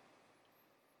controller.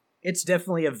 It's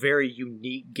definitely a very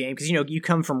unique game because, you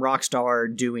come from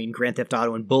Rockstar doing Grand Theft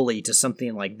Auto and Bully to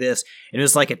something like this, and it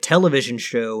was like a television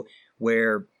show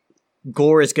where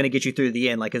gore is going to get you through the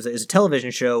end. Like, it's a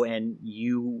television show, and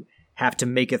you have to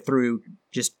make it through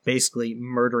just basically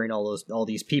murdering all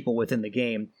these people within the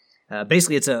game.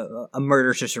 Basically, it's a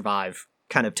murder to survive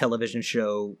kind of television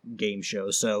show, game show.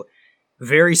 So,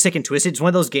 very sick and twisted. It's one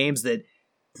of those games that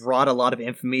brought a lot of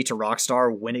infamy to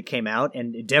Rockstar when it came out,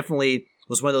 and it definitely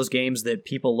was one of those games that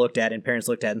people looked at and parents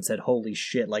looked at and said, holy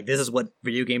shit, like, this is what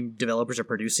video game developers are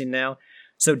producing now.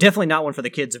 So definitely not one for the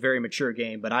kids, a very mature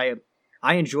game, but I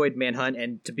enjoyed Manhunt,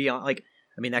 and to be honest,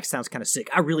 that sounds kind of sick.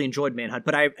 I really enjoyed Manhunt,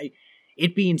 but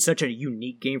it being such a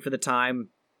unique game for the time,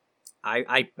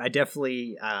 I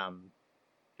definitely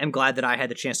am glad that I had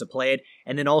the chance to play it.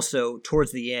 And then also,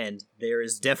 towards the end, there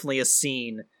is definitely a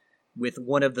scene with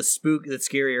one of the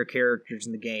scarier characters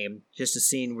in the game, just a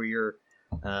scene where you're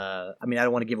I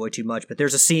don't want to give away too much, but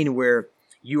there's a scene where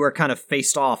you are kind of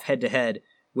faced off head to head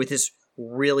with this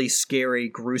really scary,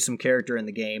 gruesome character in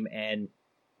the game, and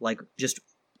just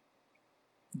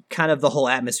kind of the whole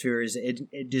atmosphere is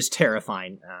just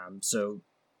terrifying. So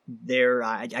there,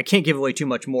 I can't give away too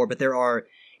much more, but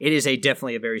it is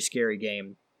definitely a very scary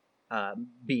game.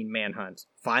 Being Manhunt,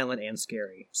 violent and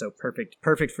scary, so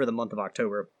perfect for the month of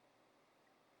October.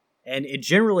 And it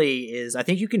generally is, I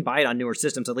think you can buy it on newer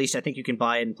systems. At least I think you can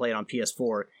buy it and play it on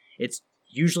PS4. It's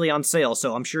usually on sale,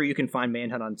 so I'm sure you can find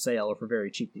Manhunt on sale or for very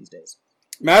cheap these days.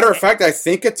 Matter of fact, I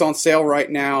think it's on sale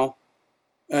right now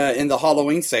in the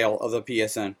Halloween sale of the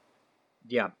PSN.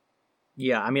 Yeah.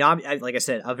 Like I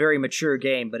said, a very mature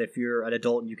game, but if you're an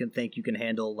adult and you can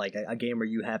handle like a game where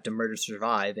you have to murder to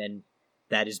survive, and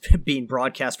that is being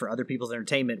broadcast for other people's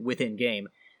entertainment within game,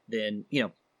 then,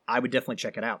 I would definitely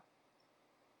check it out.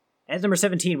 At number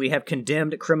 17, we have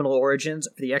Condemned Criminal Origins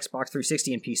for the Xbox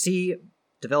 360 and PC.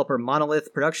 Developer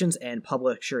Monolith Productions and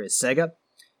publisher is Sega.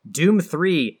 Doom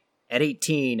 3 at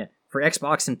 18 for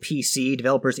Xbox and PC.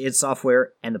 Developers id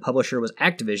Software and the publisher was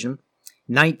Activision.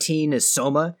 19 is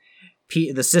Soma.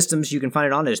 The systems you can find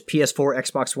it on is PS4,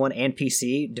 Xbox One, and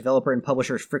PC. Developer and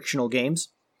publisher is Frictional Games.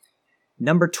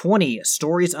 Number 20,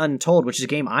 Stories Untold, which is a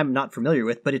game I'm not familiar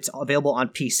with, but it's available on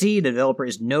PC. The developer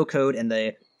is No Code, and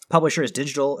the publisher is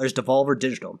Devolver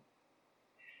Digital.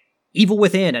 Evil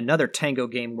Within, another Tango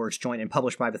Gameworks joint and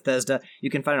published by Bethesda. You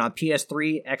can find it on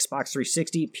PS3, Xbox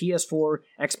 360, PS4,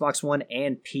 Xbox One,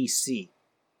 and PC.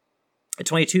 At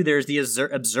 22, there's The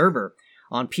Observer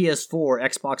on PS4,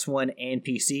 Xbox One, and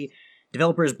PC.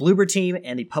 Developer is Bloober Team,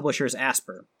 and the publisher is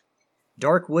Asper.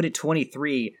 Darkwood at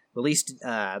 23, released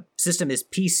system is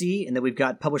PC, and then we've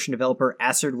got publisher and developer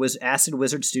Acid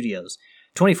Wizard Studios.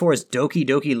 24 is Doki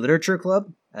Doki Literature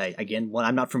Club, again, one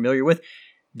I'm not familiar with.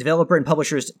 Developer and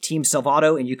publisher is Team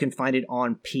Salvato, and you can find it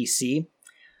on PC.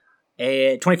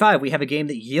 At 25, we have a game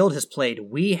that Yield has played,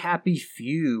 We Happy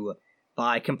Few,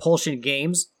 by Compulsion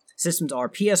Games. Systems are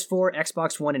PS4,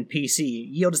 Xbox One, and PC.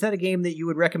 Yield, is that a game that you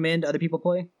would recommend other people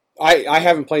play? I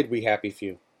haven't played We Happy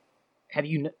Few. Have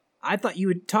you? I thought you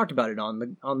had talked about it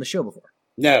on the show before.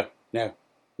 No.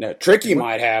 Tricky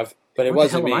might have, but it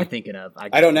wasn't me. What the hell am I thinking of?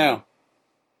 I don't know.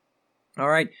 All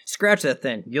right, scratch that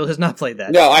then. Yield has not played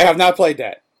that. No, I have not played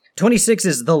that. 26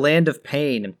 is The Land of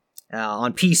Pain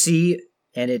on PC,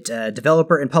 and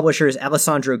developer and publisher is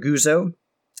Alessandro Guzzo.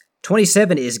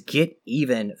 27 is Get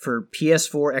Even for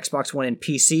PS4, Xbox One, and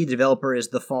PC. Developer is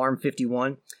The Farm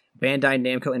 51. Bandai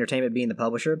Namco Entertainment being the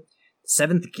publisher.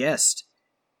 Seventh Guest,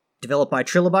 developed by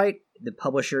Trilobite. The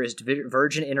publisher is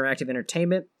Virgin Interactive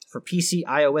Entertainment for PC,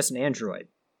 iOS, and Android.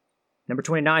 Number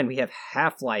 29, we have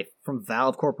Half-Life from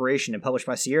Valve Corporation and published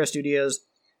by Sierra Studios.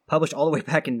 Published all the way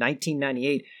back in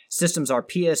 1998. Systems are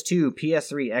PS2,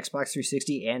 PS3, Xbox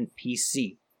 360, and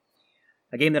PC.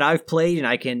 A game that I've played and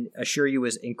I can assure you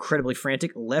is incredibly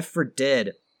frantic. Left 4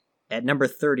 Dead at number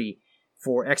 30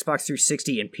 for Xbox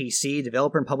 360 and PC.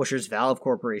 Developer and publisher is Valve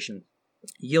Corporation.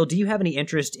 Yield, do you have any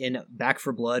interest in Back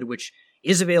 4 Blood, which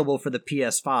is available for the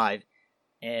PS5?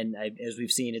 And as we've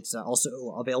seen, it's also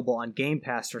available on Game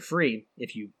Pass for free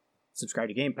if you subscribe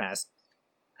to Game Pass.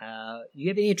 Do you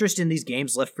have any interest in these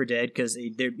games, Left 4 Dead? Because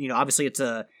obviously it's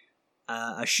a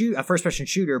first-person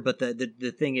shooter, but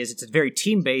the thing is, it's very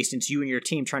team-based, and it's you and your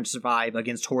team trying to survive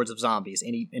against hordes of zombies.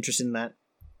 Any interest in that?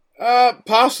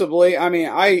 Possibly. I mean,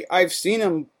 I've seen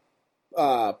him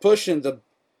pushing the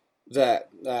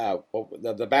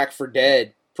Back 4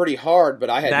 Dead pretty hard, but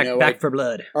I had Back 4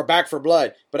 Blood. Or Back 4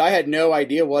 Blood, but I had no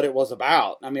idea what it was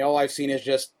about. I mean, all I've seen is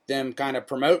just them kind of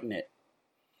promoting it.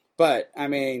 But I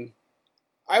mean,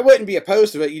 I wouldn't be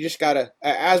opposed to it. You just gotta,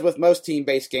 as with most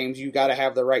team-based games, you gotta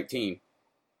have the right team.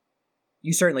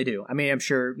 You certainly do. I mean, I'm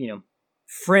sure,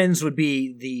 friends would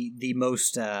be the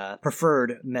most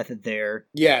preferred method there.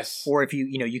 Yes. Or if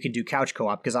you can do couch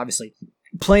co-op, because obviously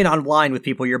playing online with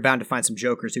people, you're bound to find some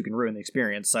jokers who can ruin the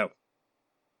experience. So,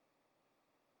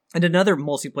 and another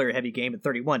multiplayer heavy game at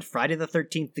 31, Friday the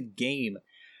 13th, the game,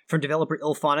 from developer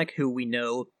IllFonic, who we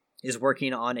know is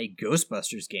working on a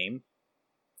Ghostbusters game.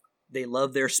 They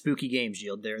love their spooky games,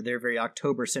 Yield. They're very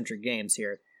October-centric games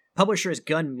here. Publisher is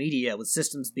Gun Media, with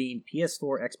systems being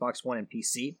PS4, Xbox One, and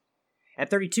PC. At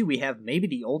 32, we have maybe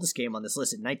the oldest game on this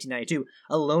list at 1992,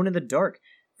 Alone in the Dark,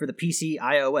 for the PC,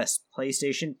 iOS,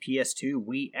 PlayStation, PS2,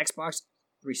 Wii, Xbox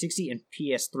 360, and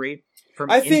PS3 from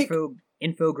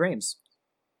Infogrames.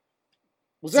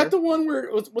 Was that the one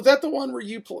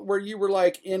where you were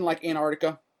like in like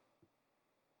Antarctica?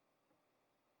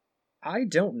 I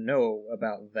don't know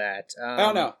about that. I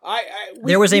don't know.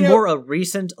 There was a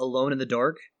recent Alone in the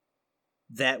Dark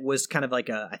that was kind of like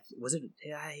was it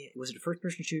a first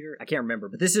person shooter? I can't remember,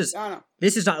 but this is not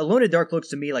Alone in the Dark. Looks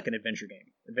to me like an adventure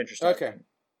style. Okay,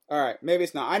 all right, maybe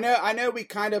it's not. I know.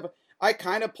 I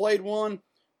kind of played one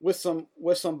with some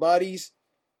buddies,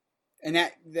 and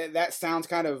that sounds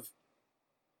kind of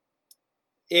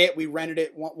it. We rented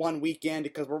it one weekend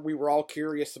because we were all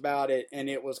curious about it, and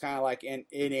it was kind of like in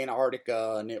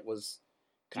Antarctica, and it was.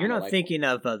 You're not thinking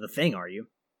of The Thing, are you?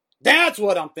 That's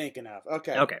what I'm thinking of.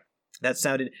 Okay. Okay. I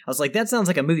was like, that sounds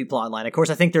like a movie plot line. Of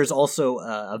course, I think there's also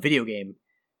a video game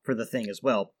for The Thing as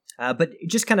well. But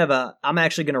just kind of I'm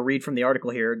actually going to read from the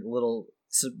article here, a little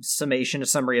summation, a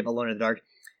summary of Alone in the Dark.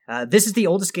 This is the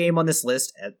oldest game on this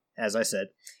list, as I said,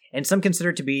 and some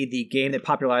consider it to be the game that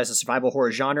popularized the survival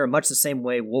horror genre, much the same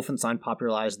way Wolfenstein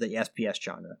popularized the FPS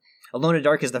genre. Alone in the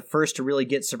Dark is the first to really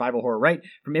get survival horror right,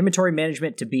 from inventory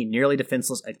management to being nearly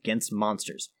defenseless against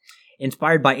monsters.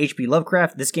 Inspired by H.P.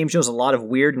 Lovecraft, this game shows a lot of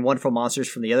weird and wonderful monsters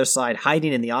from the other side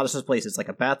hiding in the oddest places, like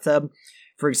a bathtub,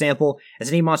 for example, as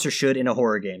any monster should in a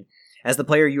horror game. As the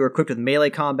player, you are equipped with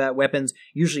melee combat weapons,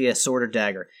 usually a sword or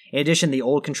dagger. In addition, the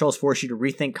old controls force you to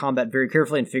rethink combat very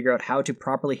carefully and figure out how to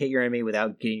properly hit your enemy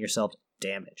without getting yourself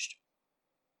damaged.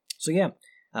 So yeah,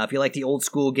 if you like the old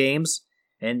school games,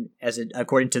 and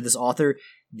according to this author,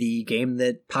 the game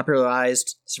that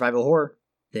popularized survival horror,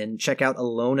 then check out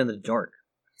Alone in the Dark.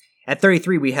 At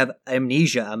 33, we have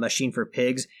Amnesia, a Machine for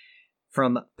Pigs,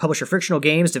 from publisher Frictional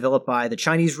Games, developed by the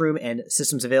Chinese Room, and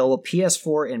systems available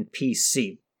PS4 and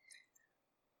PC.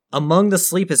 Among the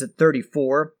Sleep is at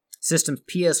 34, systems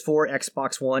PS4,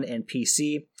 Xbox One, and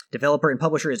PC. Developer and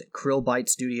publisher is Krillbyte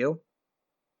Studio.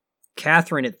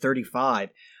 Catherine at 35,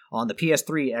 on the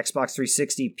PS3, Xbox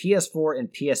 360, PS4,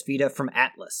 and PS Vita from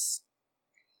Atlas.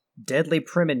 Deadly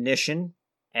Premonition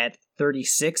at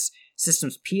 36,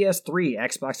 systems PS3,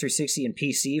 Xbox 360, and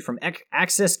PC from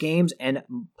Access Games and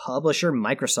publisher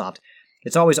Microsoft.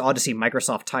 It's always odd to see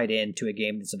Microsoft tied in to a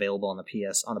game that's available on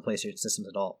the PlayStation systems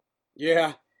at all.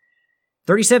 Yeah.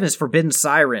 37 is Forbidden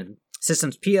Siren.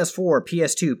 Systems PS4,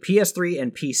 PS2, PS3,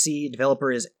 and PC.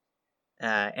 Developer is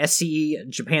SCE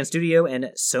Japan Studio,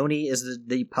 and Sony is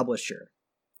the publisher.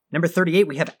 Number 38,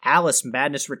 we have Alice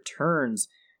Madness Returns,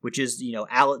 which is,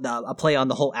 a play on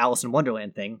the whole Alice in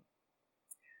Wonderland thing.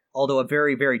 Although a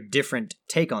very, very different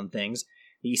take on things.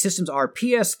 The systems are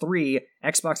PS3,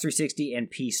 Xbox 360,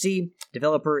 and PC.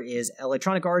 Developer is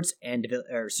Electronic Arts,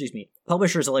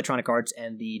 publisher is Electronic Arts,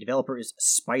 and the developer is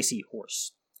Spicy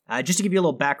Horse. Just to give you a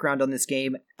little background on this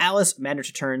game, Alice Madness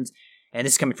Returns, and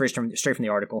this is coming straight from the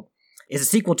article, is a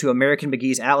sequel to American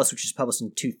McGee's Alice, which was published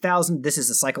in 2000. This is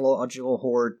a psychological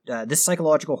horror. This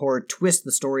psychological horror twists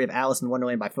the story of Alice in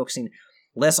Wonderland by focusing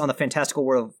less on the fantastical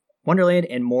world of Wonderland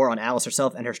and more on Alice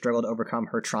herself and her struggle to overcome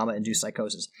her trauma-induced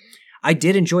psychosis. I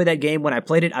did enjoy that game when I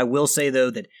played it. I will say, though,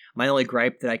 that my only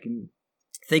gripe that I can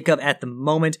think of at the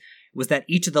moment was that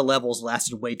each of the levels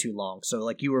lasted way too long.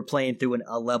 So, you were playing through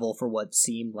a level for what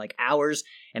seemed like hours,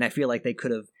 and I feel like they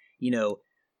could have,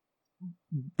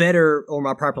 better or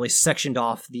more properly sectioned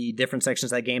off the different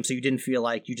sections of that game so you didn't feel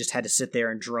like you just had to sit there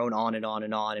and drone on and on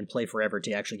and on and play forever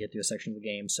to actually get through a section of the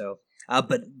game. So,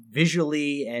 but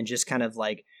visually and just kind of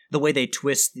the way they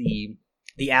twist the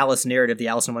Alice narrative, the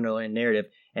Alice in Wonderland narrative,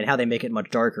 and how they make it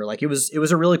much darker. It was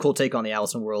a really cool take on the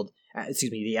Alice in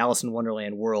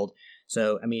Wonderland world.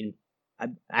 So, I mean,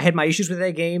 I had my issues with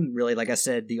that game. Really, like I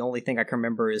said, the only thing I can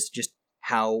remember is just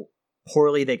how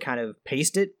poorly they kind of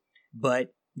paced it,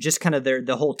 but just kind of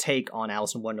the whole take on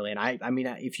Alice in Wonderland. I mean,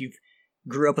 if you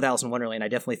grew up with Alice in Wonderland, I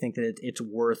definitely think that it's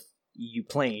worth you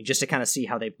playing just to kind of see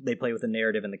how they play with the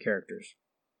narrative and the characters.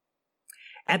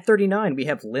 At 39, we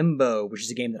have Limbo, which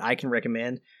is a game that I can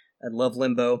recommend. I love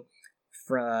Limbo.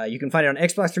 You can find it on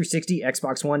Xbox 360,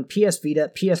 Xbox One, PS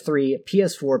Vita, PS3,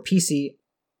 PS4, PC,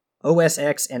 OS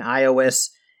X, and iOS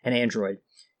and Android.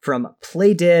 From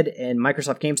Playdead and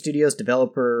Microsoft Game Studios,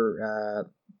 developer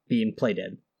being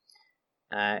Playdead.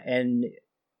 And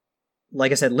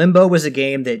like I said, Limbo was a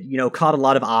game that, caught a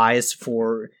lot of eyes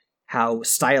for how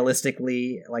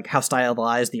stylistically, like how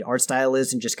stylized the art style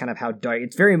is and just kind of how dark.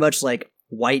 It's very much like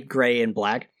white, gray, and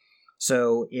black.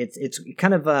 So it's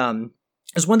kind of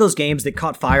it's one of those games that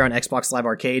caught fire on Xbox Live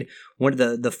Arcade. One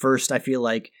of the first, I feel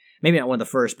like, maybe not one of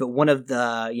the first, but one of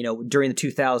the, during the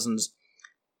 2000s,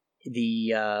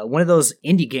 one of those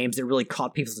indie games that really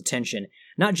caught people's attention.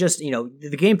 Not just,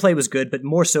 the gameplay was good, but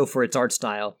more so for its art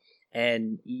style.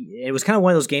 And it was kind of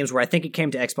one of those games where I think it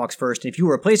came to Xbox first. And if you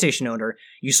were a PlayStation owner,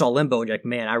 you saw Limbo and you're like,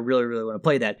 man, I really, really want to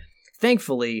play that.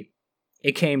 Thankfully,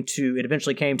 it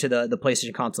eventually came to the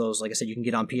PlayStation consoles. Like I said, you can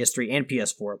get on PS3 and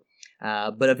PS4.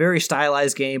 But a very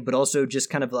stylized game, but also just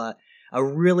kind of a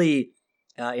really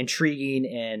intriguing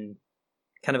and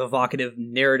kind of evocative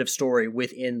narrative story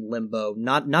within Limbo.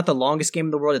 Not the longest game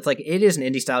in the world. It's like, it is an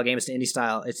indie style game. It's an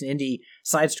indie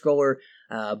side scroller.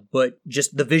 But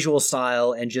just the visual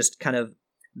style and just kind of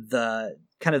the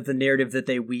narrative that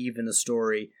they weave in the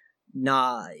story.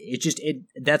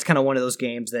 That's kind of one of those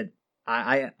games that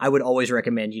I would always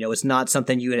recommend. It's not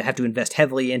something you would have to invest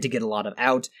heavily in to get a lot of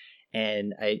out.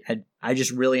 And I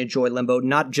just really enjoy Limbo,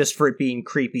 not just for it being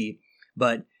creepy,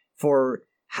 but for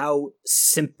how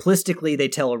simplistically they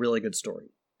tell a really good story.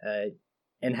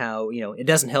 And how, it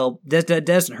doesn't hurt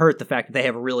the fact that they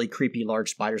have really creepy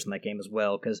large spiders in that game as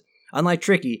well. Because unlike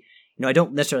Tricky, I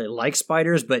don't necessarily like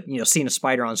spiders, but, seeing a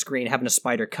spider on screen, having a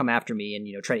spider come after me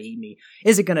and, try to eat me,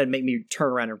 isn't going to make me turn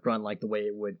around and run like the way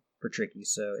it would for Tricky.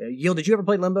 So, Yield, did you ever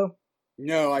play Limbo?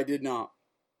 No, I did not.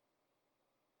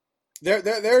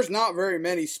 There's not very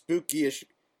many spooky-ish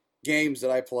games that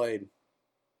I played.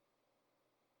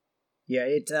 Yeah,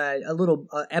 it's a little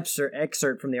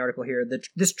excerpt from the article here.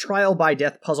 This trial by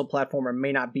death puzzle platformer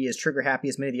may not be as trigger happy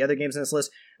as many of the other games on this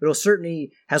list, but it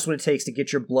certainly has what it takes to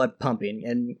get your blood pumping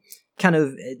and kind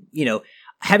of,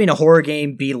 having a horror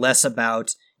game be less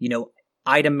about,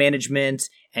 item management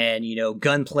and,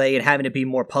 gunplay and having it be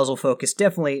more puzzle focused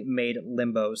definitely made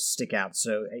Limbo stick out.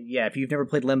 So yeah, if you've never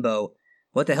played Limbo,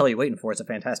 what the hell are you waiting for? It's a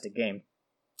fantastic game.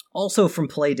 Also from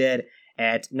Playdead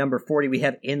at number 40, we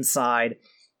have Inside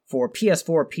for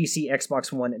PS4, PC,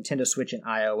 Xbox One, Nintendo Switch, and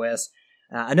iOS.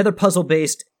 Another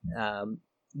puzzle-based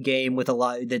game with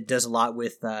that does a lot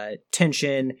with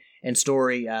tension and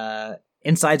story.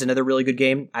 Inside's another really good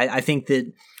game. I think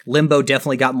that Limbo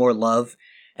definitely got more love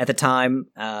at the time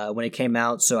when it came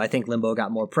out, so I think Limbo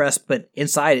got more press. But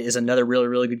Inside is another really,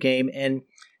 really good game, and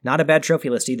not a bad trophy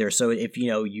list either. So if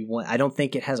you want, I don't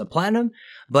think it has a platinum,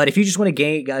 but if you just want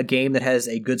a game that has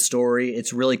a good story,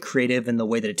 it's really creative in the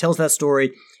way that it tells that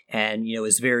story, and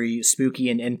is very spooky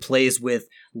and plays with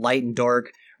light and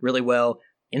dark really well.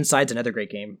 Inside's another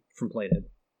great game from Playdead.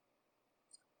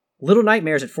 Little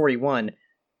Nightmares at 41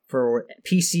 for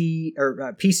PC,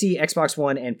 Xbox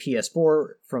One, and PS4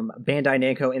 from Bandai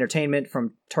Namco Entertainment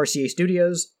from Tarsier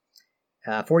Studios.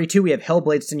 42, we have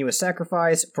Hellblade: Senua's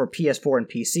Sacrifice for PS4 and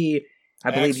PC.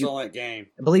 Excellent game.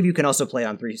 I believe you can also play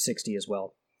on 360 as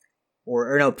well.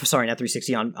 Or no, sorry, not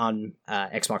 360, on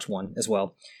Xbox One as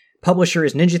well. Publisher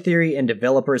is Ninja Theory, and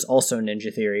developer is also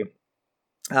Ninja Theory.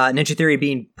 Ninja Theory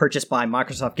being purchased by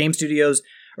Microsoft Game Studios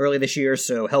early this year,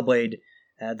 so Hellblade,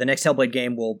 the next Hellblade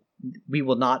game, we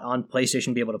will not on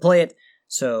PlayStation be able to play it.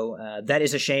 So that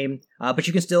is a shame, but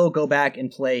you can still go back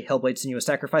and play Hellblade: Senua's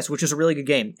Sacrifice, which is a really good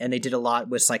game, and they did a lot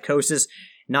with Psychosis,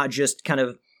 not just kind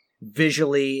of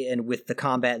visually and with the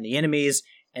combat and the enemies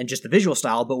and just the visual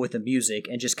style, but with the music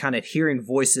and just kind of hearing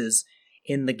voices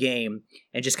in the game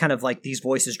and just kind of like these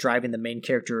voices driving the main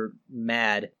character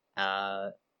mad.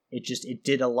 It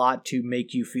did a lot to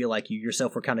make you feel like you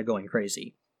yourself were kind of going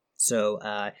crazy. So,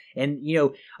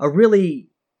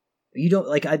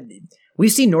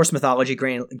 we've seen Norse mythology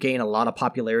gain a lot of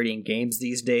popularity in games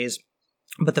these days,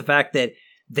 but the fact that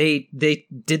they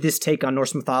did this take on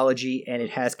Norse mythology and it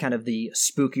has kind of the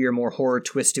spookier, more horror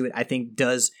twist to it, I think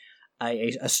does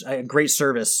a great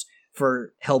service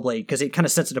for Hellblade, because it kind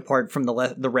of sets it apart from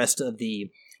the rest of the,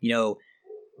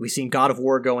 we've seen God of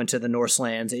War go into the Norse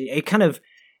lands. It kind of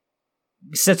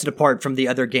sets it apart from the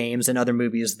other games and other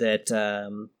movies that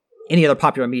any other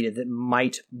popular media that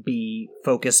might be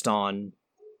focused on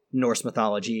Norse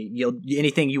mythology.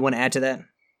 Anything you want to add to that?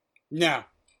 No.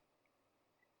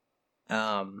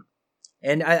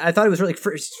 And I thought it was really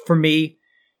for me,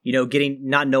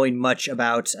 not knowing much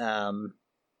about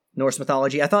Norse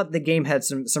mythology. I thought the game had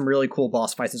some really cool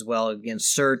boss fights as well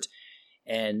against Surt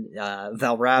and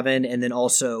Valravn, and then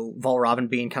also Valravn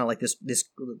being kind of like this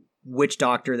witch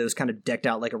doctor that was kind of decked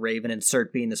out like a raven, and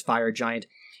Surt being this fire giant,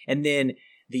 and then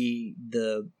the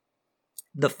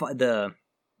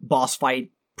boss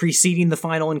fight preceding the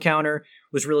final encounter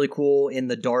was really cool in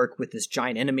the dark with this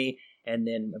giant enemy, and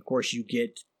then of course you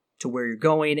get to where you're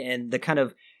going, and the kind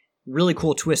of really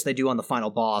cool twist they do on the final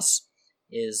boss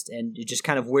is, and just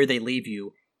kind of where they leave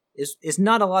you is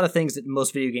not a lot of things that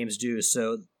most video games do.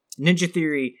 So Ninja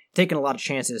Theory taking a lot of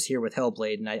chances here with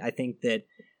Hellblade, and I think that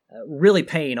really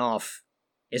paying off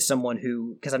is someone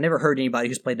who, because I've never heard anybody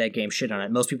who's played that game shit on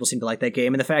it. Most people seem to like that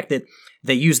game, and the fact that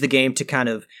they use the game to kind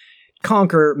of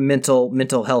conquer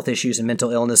mental health issues and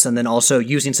mental illness, and then also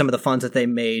using some of the funds that they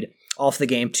made off the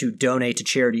game to donate to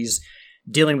charities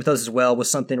dealing with those as well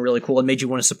was something really cool. It made you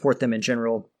want to support them in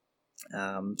general.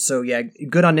 So yeah,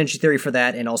 good on Ninja Theory for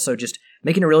that, and also just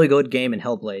making a really good game in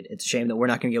Hellblade. It's a shame that we're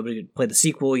not going to be able to play the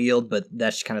sequel, Yield, but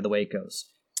that's kind of the way it goes.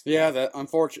 Yeah,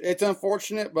 it's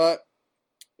unfortunate, but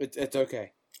it's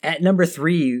okay. At number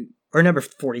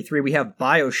 43, we have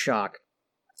BioShock.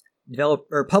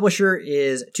 Publisher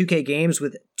is 2K Games,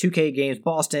 with 2K Games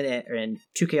Boston and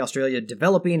 2K Australia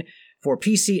developing for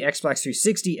PC, Xbox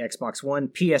 360, Xbox One,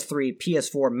 PS3,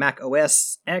 PS4, Mac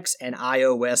OS X, and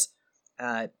iOS.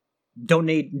 Don't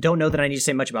know that I need to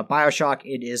say much about BioShock.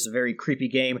 It is a very creepy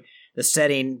game. The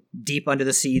setting, deep under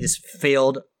the sea, this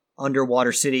failed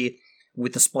underwater city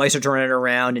with the splicers running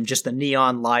around and just the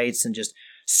neon lights and just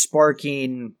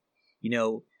sparking,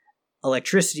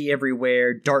 electricity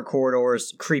everywhere, dark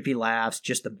corridors, creepy laughs,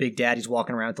 just the big daddies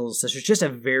walking around with the little sisters. Just a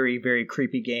very, very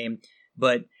creepy game.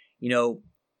 But,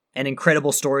 an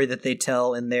incredible story that they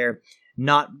tell in there.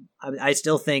 I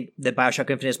still think that BioShock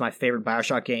Infinite is my favorite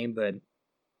BioShock game, but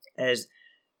as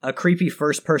a creepy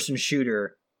first-person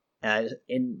shooter,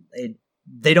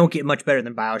 they don't get much better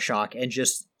than BioShock, and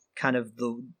just kind of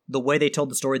the way they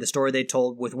told the story they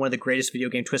told with one of the greatest video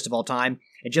game twists of all time,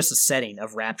 and just the setting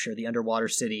of Rapture, the underwater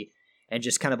city, and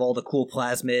just kind of all the cool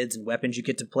plasmids and weapons you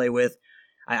get to play with.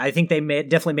 I think they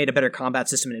definitely made a better combat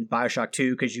system in BioShock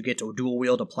 2, because you get to dual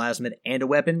wield a plasmid and a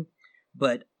weapon,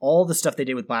 but all the stuff they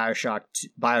did with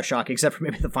BioShock, except for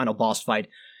maybe the final boss fight,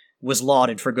 was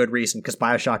lauded for good reason, because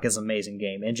BioShock is an amazing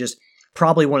game, and just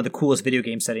probably one of the coolest video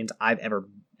game settings I've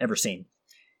ever seen.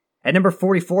 At number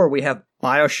 44, we have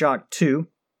BioShock 2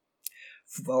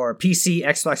 for PC,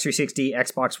 Xbox 360,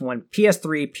 Xbox One,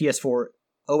 PS3, PS4,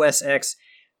 OS X,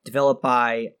 developed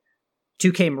by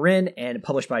 2K Marin and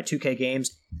published by 2K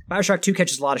Games. BioShock 2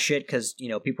 catches a lot of shit because,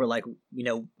 people are like,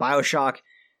 BioShock,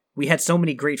 we had so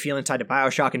many great feelings tied to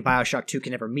BioShock, and BioShock 2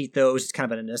 can never meet those. It's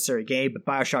kind of an unnecessary game, but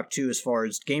BioShock 2, as far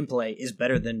as gameplay, is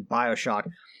better than BioShock.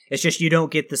 It's just you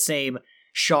don't get the same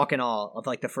shock and awe of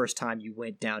like the first time you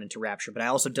went down into Rapture. But I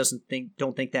also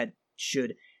don't think that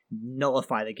should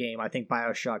nullify the game. I think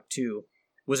BioShock 2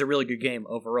 was a really good game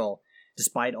overall,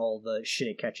 despite all the shit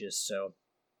it catches. So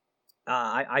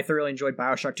I thoroughly enjoyed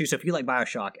BioShock 2. So if you like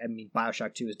BioShock,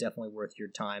 BioShock 2 is definitely worth your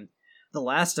time. The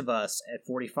Last of Us at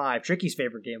 45, Tricky's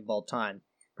favorite game of all time.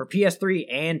 For PS3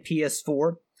 and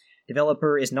PS4,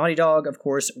 developer is Naughty Dog, of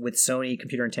course, with Sony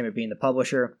Computer Entertainment being the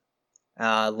publisher.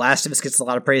 Last of Us gets a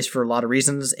lot of praise for a lot of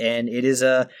reasons, and it is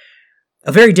a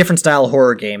very different style of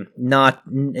horror game.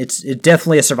 It's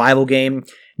definitely a survival game.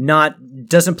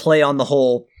 Doesn't play on the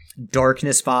whole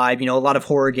darkness vibe. A lot of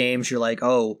horror games, you're like,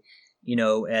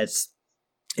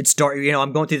 it's dark.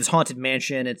 I'm going through this haunted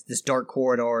mansion. It's this dark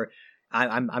corridor.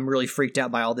 I'm really freaked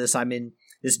out by all this. I'm in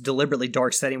this deliberately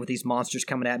dark setting with these monsters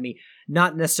coming at me.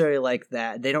 Not necessarily like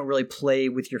that. They don't really play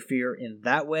with your fear in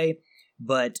that way,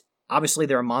 but obviously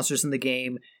there are monsters in the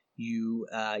game. You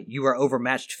are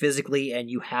overmatched physically, and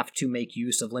you have to make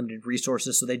use of limited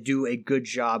resources. So they do a good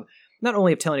job, not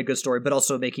only of telling a good story, but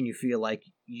also making you feel like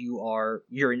you're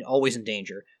always in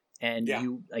danger, and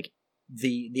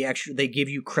they give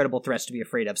you credible threats to be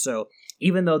afraid of. So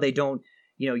even though they don't,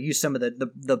 use some of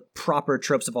the proper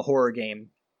tropes of a horror game,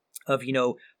 of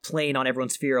playing on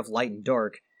everyone's fear of light and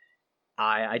dark,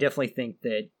 I definitely think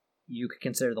that you could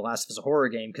consider The Last of Us a horror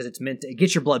game, because it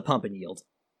gets your blood pumping, Yield.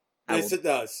 Yes, it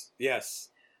does. Yes.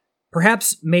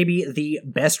 Perhaps maybe the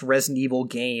best Resident Evil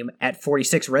game at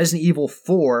 46, Resident Evil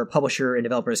 4, publisher and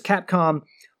developer is Capcom.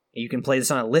 You can play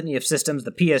this on a litany of systems: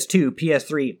 the PS2,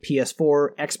 PS3, PS4,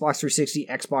 Xbox 360,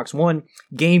 Xbox One,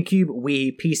 GameCube,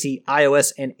 Wii, PC,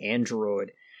 iOS, and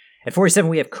Android. At 47,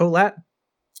 we have Colat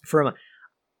from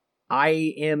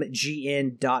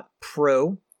IMGN.Pro,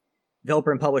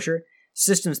 developer and publisher.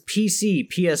 Systems PC,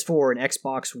 PS4, and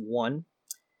Xbox One.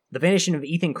 The Vanishing of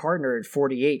Ethan Carter at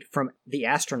 48 from The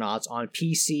Astronauts on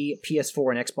PC,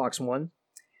 PS4, and Xbox One.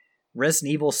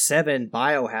 Resident Evil 7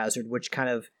 Biohazard, which kind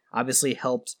of obviously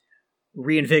helped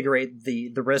reinvigorate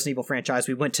the Resident Evil franchise.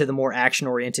 We went to the more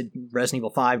action-oriented Resident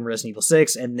Evil 5 and Resident Evil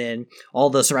 6, and then all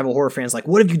the survival horror fans like,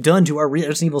 what have you done to our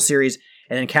Resident Evil series?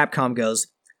 And then Capcom goes,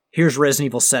 here's Resident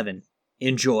Evil 7.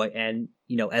 Enjoy. And,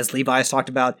 as Levi has talked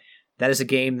about, that is a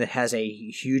game that has a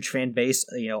huge fan base.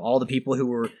 All the people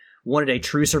who wanted a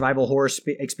true survival horror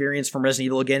experience from Resident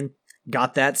Evil again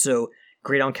got that. So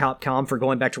great on Capcom for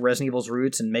going back to Resident Evil's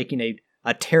roots and making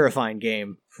a terrifying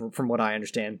game, from what I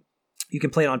understand. You can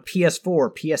play it on PS4,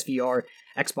 PSVR,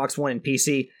 Xbox One, and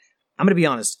PC. I'm going to be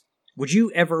honest. Would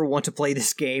you ever want to play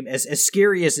this game, as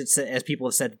scary as people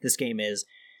have said that this game is,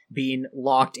 being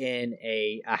locked in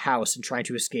a house and trying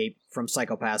to escape from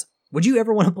psychopaths? Would you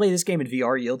ever want to play this game in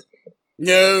VR, Yield?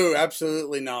 No,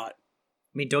 absolutely not.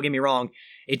 I mean, don't get me wrong.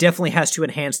 It definitely has to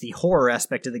enhance the horror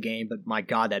aspect of the game, but my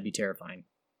god, that'd be terrifying.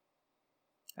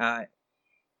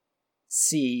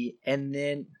 See, and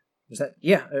then... Was that?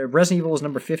 Yeah, Resident Evil was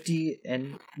number 50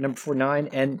 and number 49,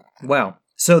 and wow.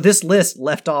 So this list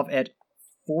left off at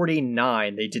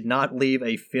 49. They did not leave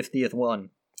a 50th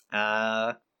one.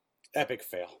 Epic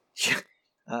fail.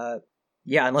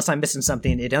 Yeah, unless I'm missing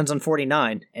something. It ends on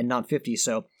 49 and not 50,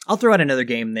 so I'll throw out another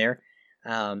game there.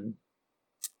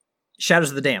 Shadows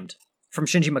of the Damned from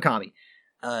Shinji Mikami.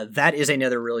 That is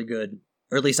another really good,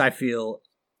 or at least I feel,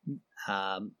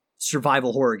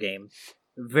 survival horror game.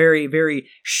 Very, very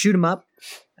shoot 'em up,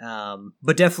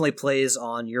 but definitely plays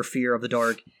on your fear of the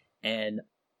dark. And,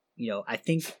 I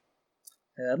think,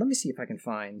 let me see if I can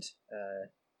find,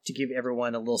 to give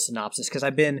everyone a little synopsis, because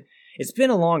it's been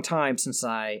a long time since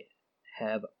I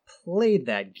have played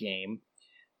that game,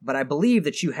 but I believe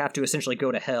that you have to essentially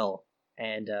go to hell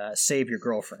and save your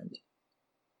girlfriend.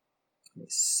 Let me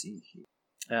see here.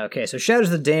 Okay, so Shadows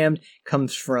of the Damned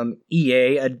comes from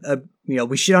EA.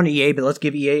 We shit on EA, but let's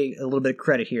give EA a little bit of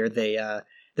credit here.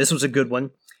 This was a good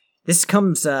one. This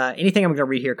comes, anything I'm going to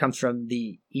read here comes from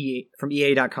from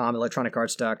EA.com,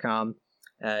 electronicarts.com.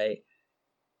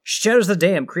 Shadows of the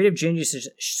Damned, creative geniuses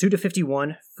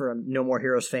Suda51 from No More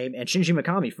Heroes fame and Shinji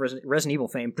Mikami for Resident Evil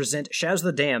fame present Shadows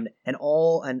of the Damned, an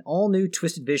all new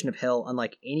twisted vision of hell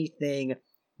unlike anything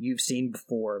you've seen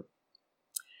before.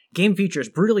 Game features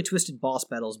brutally twisted boss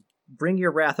battles. Bring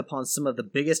your wrath upon some of the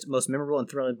biggest, most memorable and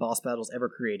thrilling boss battles ever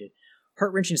created.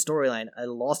 Heart-wrenching storyline, a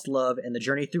lost love, and the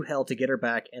journey through hell to get her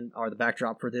back and are the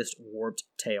backdrop for this warped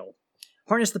tale.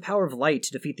 Harness the power of light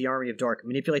to defeat the army of dark.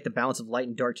 Manipulate the balance of light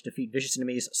and dark to defeat vicious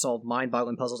enemies, solve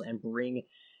mind-boggling puzzles, and bring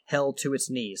hell to its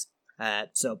knees.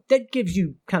 So that gives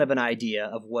you kind of an idea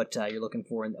of what you're looking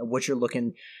for and what you're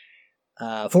looking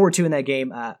forward to in that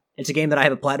game. It's a game that I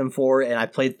have a platinum for, and I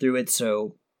played through it,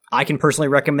 so I can personally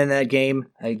recommend that game.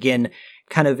 Again,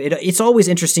 it's always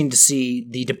interesting to see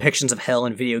the depictions of hell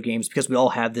in video games because we all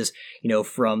have this,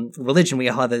 from religion, we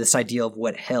all have this idea of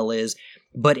what hell is.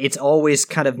 But it's always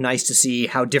kind of nice to see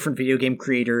how different video game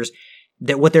creators,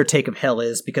 what their take of hell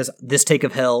is, because this take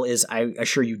of hell is, I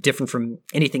assure you, different from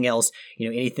anything else.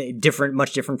 Anything different,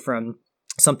 much different from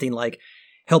something like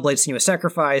Hellblade: Senua's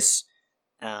Sacrifice.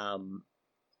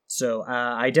 So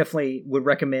I definitely would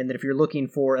recommend that if you're looking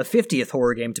for a 50th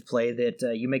horror game to play, that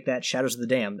you make that Shadows of the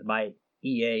Damned by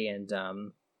EA and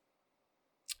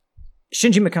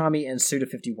Shinji Mikami and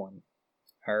Suda51.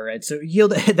 All right, so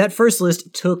Yield, that first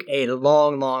list took a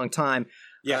long, long time.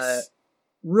 Yes.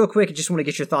 Real quick, I just want to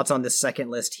get your thoughts on this second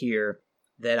list here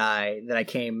that I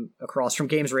came across from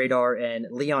Games Radar and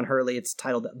Leon Hurley. It's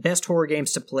titled Best Horror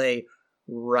Games to Play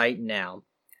Right Now.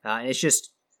 And it's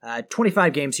just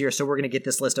 25 games here, so we're going to get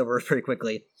this list over pretty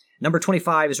quickly. Number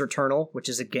 25 is Returnal, which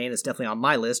is a game that's definitely on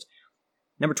my list.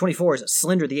 Number 24 is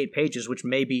Slender: The Eight Pages, which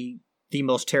may be the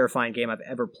most terrifying game I've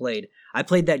ever played. I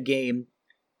played that game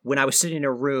when I was sitting in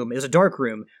a room. It was a dark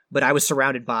room, but I was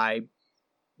surrounded by,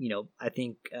 I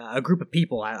think a group of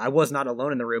people. I was not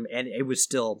alone in the room, and it was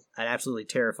still an absolutely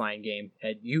terrifying game.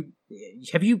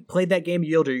 Have you played that game,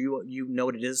 Yield, or you know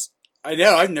what it is? I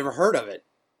know. I've never heard of it.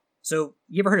 So,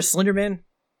 you ever heard of Slender Man?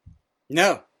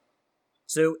 No.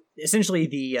 So, essentially,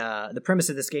 the premise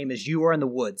of this game is you are in the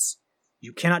woods.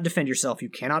 You cannot defend yourself. You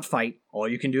cannot fight. All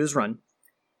you can do is run.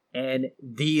 And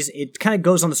it kind of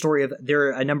goes on the story of there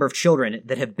are a number of children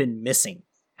that have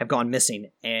gone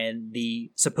missing. And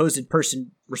the supposed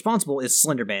person responsible is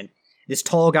Slender Man, this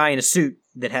tall guy in a suit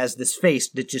that has this face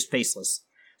that's just faceless.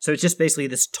 So it's just basically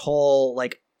this tall,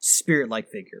 spirit-like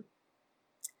figure.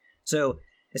 So,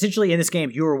 essentially, in this game,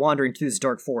 you are wandering through this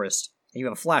dark forest. and you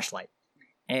have a flashlight,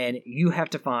 and you have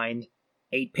to find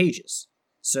 8 pages.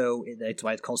 So that's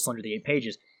why it's called Slender the 8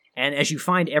 Pages. And as you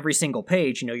find every single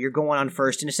page, you're going on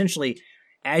first, and essentially,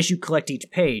 as you collect each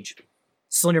page,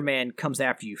 Slender Man comes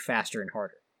after you faster and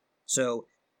harder. So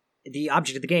the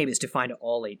object of the game is to find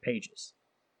all 8 pages.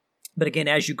 But again,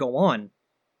 as you go on,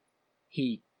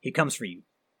 he comes for you,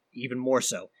 even more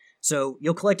so. So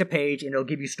you'll collect a page, and it'll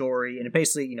give you story, and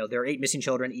basically, there are 8 missing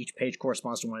children. Each page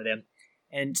corresponds to one of them.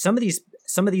 And some of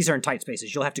these are in tight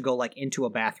spaces. You'll have to go into a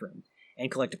bathroom and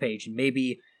collect a page. And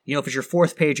maybe, if it's your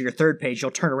 4th page or your 3rd page,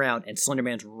 you'll turn around and Slender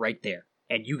Man's right there.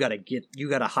 And you gotta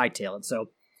hightail it. So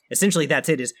essentially that's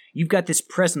it, is you've got this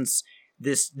presence,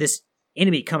 this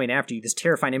enemy coming after you, this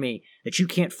terrifying enemy that you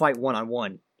can't fight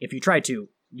one-on-one. If you try to,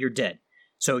 you're dead.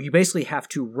 So you basically have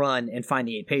to run and find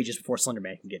the 8 pages before Slender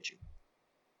Man can get you.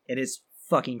 It is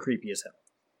fucking creepy as hell.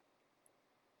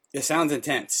 It sounds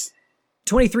intense.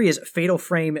 23 is Fatal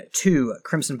Frame 2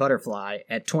 Crimson Butterfly.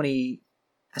 At 20...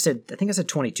 I think I said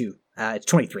 22. It's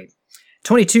 23.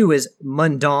 22 is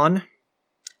Mundawn.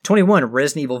 21,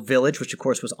 Resident Evil Village, which of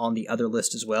course was on the other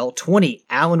list as well. 20,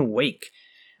 Alan Wake.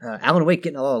 Alan Wake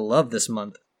getting a lot of love this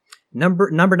month.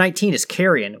 Number 19 is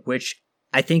Carrion, which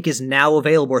I think is now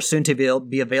available or soon to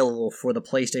be available for the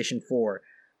PlayStation 4.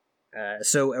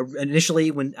 So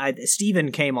initially, when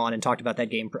Steven came on and talked about that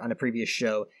game on a previous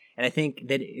show, and I think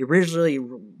that it originally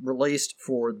released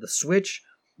for the Switch,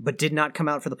 but did not come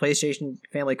out for the PlayStation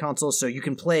family console, so you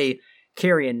can play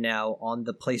Carrion now on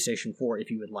the PlayStation 4 if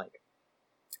you would like.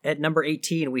 At number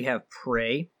 18, we have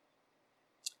Prey.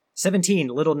 17,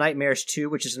 Little Nightmares 2,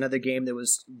 which is another game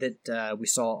that we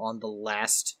saw on the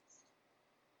last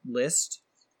list.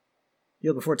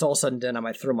 Before it's all said and done, I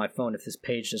might throw my phone if this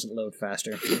page doesn't load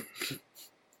faster.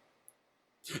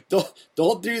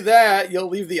 Don't do that. You'll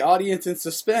leave the audience in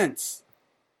suspense.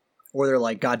 Or they're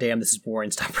like, God damn, this is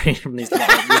boring. Stop reading from these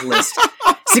lists.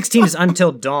 16 is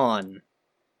Until Dawn.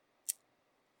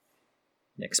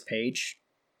 Next page.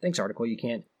 Thanks, article. You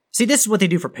can't... See, this is what they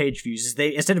do for page views. Is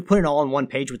they, instead of putting it all on one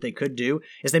page, what they could do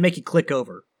is they make you click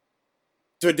over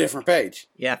to a different page.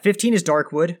 Yeah, 15 is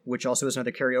Darkwood, which also is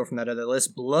another carryover from that other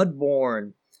list.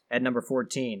 Bloodborne at number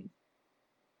 14.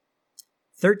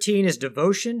 13 is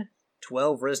Devotion.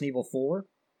 12, Resident Evil 4.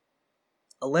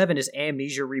 11 is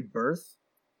Amnesia Rebirth.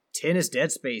 10 is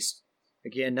Dead Space.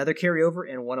 Again, another carryover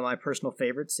and one of my personal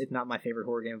favorites, if not my favorite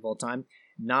horror game of all time.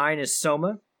 9 is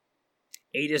Soma.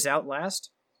 8 is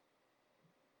Outlast.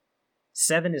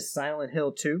 7 is Silent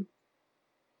Hill 2.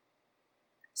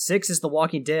 6 is The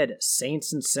Walking Dead,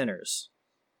 Saints and Sinners.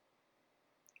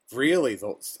 Really?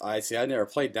 I never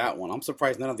played that one. I'm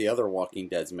surprised none of the other Walking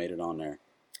Deads made it on there.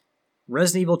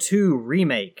 Resident Evil 2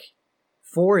 Remake.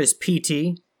 4 is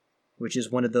PT, which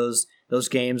is one of those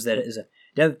games that is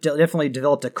definitely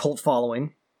developed a cult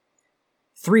following.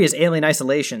 3 is Alien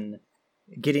Isolation,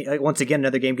 getting once again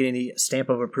another game getting the stamp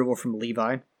of approval from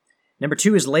Levi. Number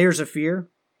 2 is Layers of Fear,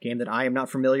 game that I am not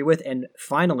familiar with. And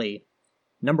finally,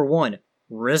 number 1,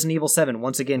 Resident Evil 7.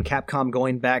 Once again, Capcom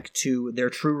going back to their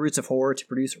true roots of horror to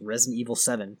produce Resident Evil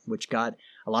 7, which got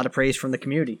a lot of praise from the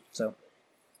community. So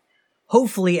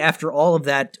hopefully, after all of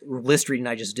that list reading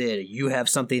I just did, you have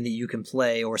something that you can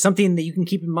play or something that you can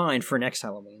keep in mind for next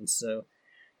Halloween. So,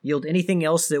 Yield, anything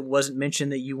else that wasn't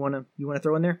mentioned that you wanna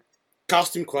throw in there?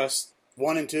 Costume Quest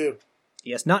 1 and 2.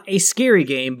 Yes, not a scary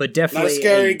game, but definitely not a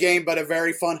scary game, but a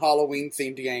very fun Halloween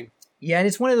themed game. Yeah, and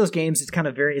it's one of those games.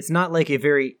 It's not like a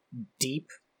very deep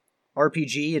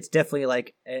RPG. It's definitely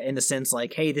like in the sense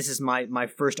like, hey, this is my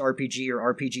first RPG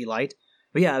or RPG light.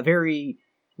 But yeah, a very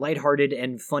lighthearted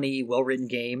and funny, well-written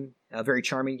game. A very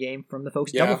charming game from the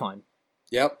folks at Double Fine.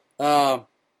 Yep. The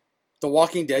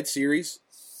Walking Dead series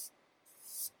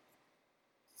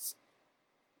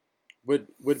would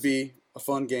be a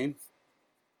fun game.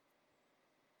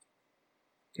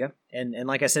 Yeah, and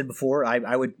like I said before,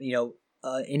 I would,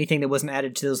 anything that wasn't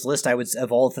added to this list,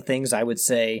 of all the things, I would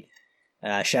say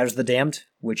Shadows of the Damned,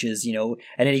 which is,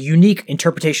 and a unique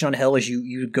interpretation on hell as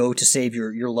you go to save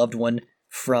your loved one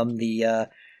from the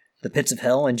pits of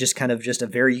hell, and just kind of just a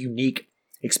very unique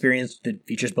experience that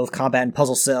features both combat and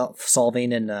puzzle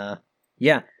solving, and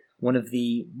one of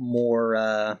the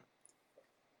more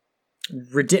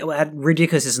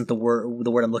ridiculous isn't the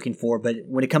word I'm looking for, but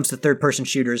when it comes to third-person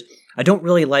shooters, I don't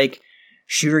really like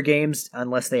shooter games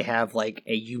unless they have like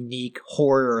a unique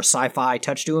horror or sci-fi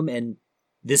touch to them, and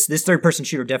this third-person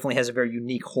shooter definitely has a very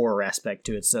unique horror aspect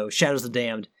to it. So Shadows of the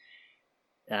Damned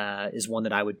is one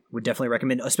that I would definitely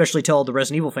recommend, especially to all the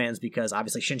Resident Evil fans, because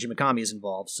obviously Shinji Mikami is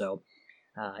involved. So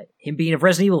him being of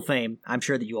Resident Evil fame, I'm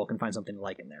sure that you all can find something to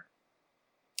like in there.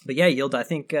 But yeah, Yield, I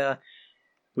think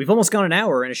we've almost gone an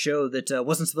hour in a show that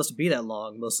wasn't supposed to be that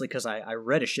long, mostly because I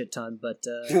read a shit ton. But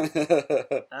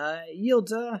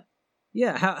Yield,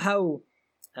 how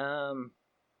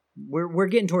we're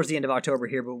getting towards the end of October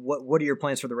here. But what are your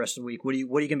plans for the rest of the week? What are you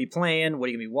gonna be playing? What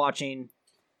are you gonna be watching?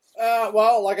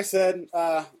 Well, like I said,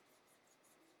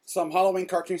 some Halloween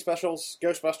cartoon specials,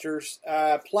 Ghostbusters.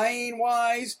 Playing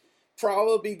wise,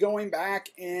 probably going back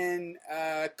and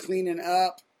cleaning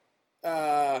up.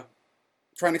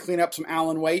 Trying to clean up some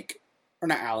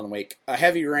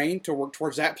Heavy Rain to work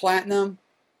towards that platinum.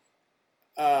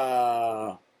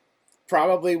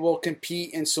 Probably will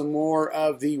compete in some more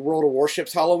of the World of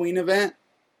Warships Halloween event.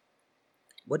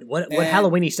 What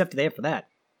Halloween-y stuff do they have for that?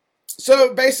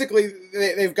 So basically,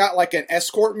 they've got like an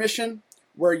escort mission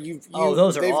where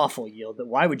those are awful, Yield.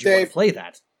 Why would you want to play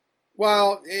that?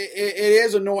 Well, it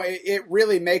is annoying. It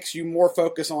really makes you more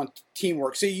focus on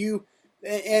teamwork. See,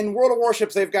 in World of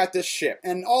Warships, they've got this ship,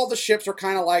 and all the ships are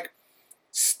kind of like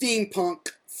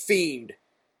steampunk themed,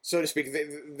 so to speak.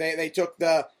 They took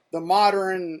the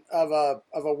modern of a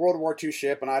World War II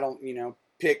ship, and I don't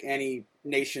pick any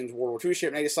nation's World War II ship,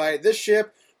 and they decided this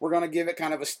ship, we're going to give it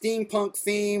kind of a steampunk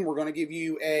theme. We're going to give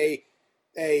you a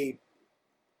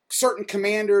certain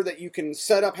commander that you can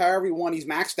set up however you want. He's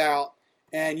maxed out,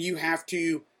 and you have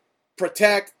to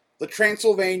protect the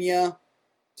Transylvania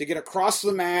to get across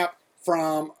the map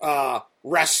from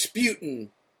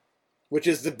Rasputin, which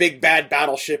is the big bad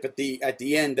battleship at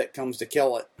the end that comes to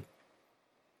kill it.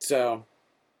 So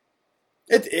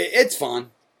it's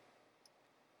fun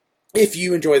if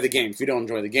you enjoy the game. If you don't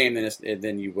enjoy the game,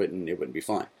 then it wouldn't be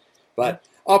fun. But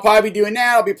I'll probably be doing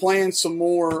that. I'll be playing some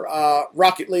more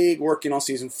Rocket League, working on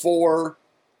Season 4,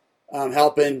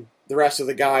 helping the rest of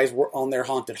the guys work on their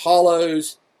Haunted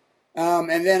Hollows.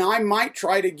 And then I might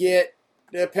try to get,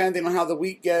 depending on how the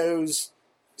week goes,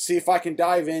 see if I can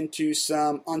dive into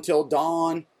some Until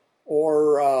Dawn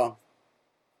or,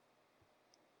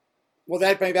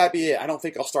 that'd be it. I don't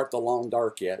think I'll start The Long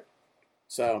Dark yet.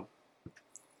 So,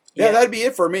 yeah, that'd be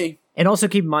it for me. And also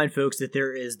keep in mind, folks, that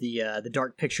there is the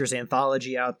Dark Pictures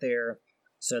anthology out there.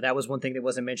 So that was one thing that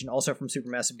wasn't mentioned, also from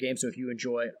Supermassive Games. So if you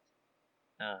enjoy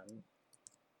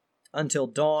Until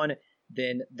Dawn,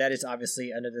 then that is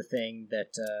obviously another thing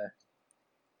that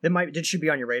should be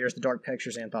on your radars, the Dark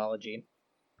Pictures anthology.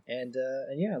 And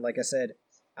yeah, like I said,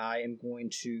 I am going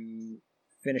to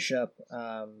finish up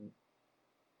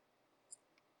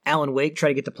Alan Wake, try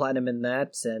to get the platinum in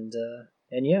that, and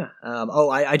yeah.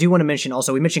 I do want to mention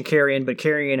also, we mentioned Carrion, but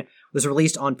Carrion was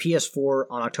released on PS4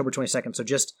 on October 22nd, so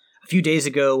just a few days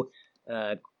ago,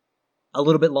 a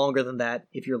little bit longer than that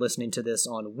if you're listening to this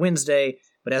on Wednesday,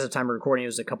 but as of time of recording, it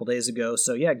was a couple days ago.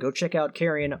 So yeah, go check out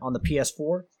Carrion on the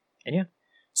PS4, and yeah.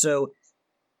 So,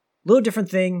 little different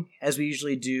thing, as we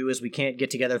usually do, as we can't get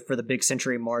together for the big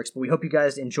century marks, but we hope you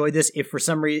guys enjoyed this. If for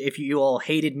some reason, if you all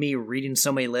hated me reading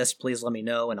so many lists, please let me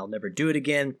know, and I'll never do it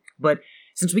again. But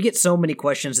since we get so many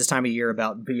questions this time of year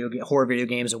about horror video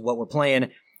games and what we're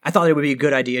playing, I thought it would be a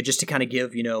good idea just to kind of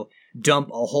give, dump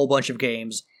a whole bunch of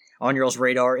games on your all's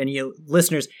radar. And,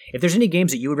 listeners, if there's any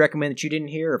games that you would recommend that you didn't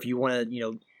hear, or if you want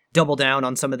to, double down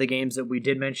on some of the games that we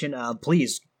did mention,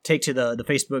 please take to the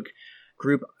Facebook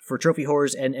group for Trophy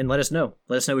Horrors and let us know.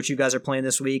 Let us know what you guys are playing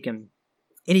this week and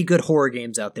any good horror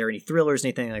games out there, any thrillers,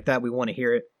 anything like that. We want to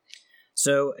hear it.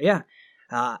 So, yeah.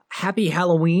 Happy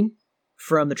Halloween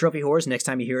from the Trophy Horrors. Next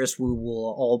time you hear us, we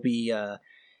will all be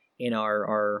in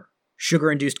our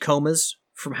sugar-induced comas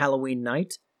from Halloween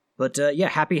night. But yeah,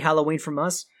 happy Halloween from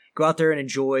us. Go out there and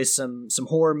enjoy some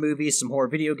horror movies, some horror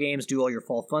video games, do all your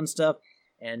fall fun stuff.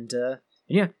 And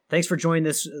yeah, thanks for joining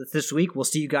this week. We'll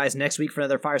see you guys next week for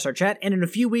another Firestar Chat. And in a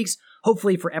few weeks,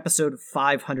 hopefully for episode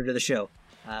 500 of the show.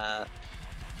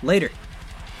 Later.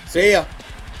 See ya.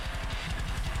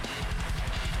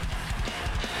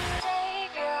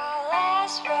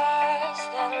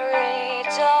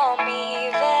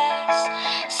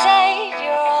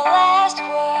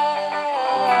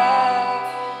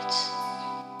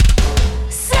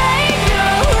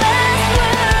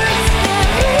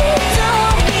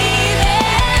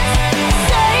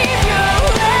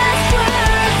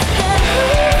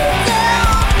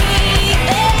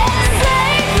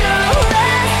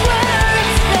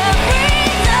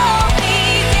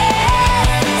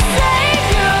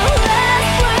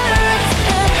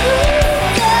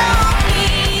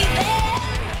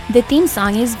 The theme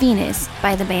song is Venus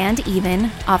by the band Even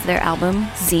off their album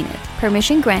Zenith.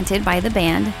 Permission granted by the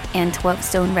band and 12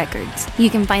 Stone Records. You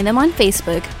can find them on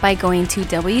Facebook by going to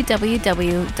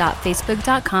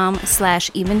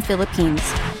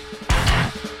www.facebook.com/evenphilippines.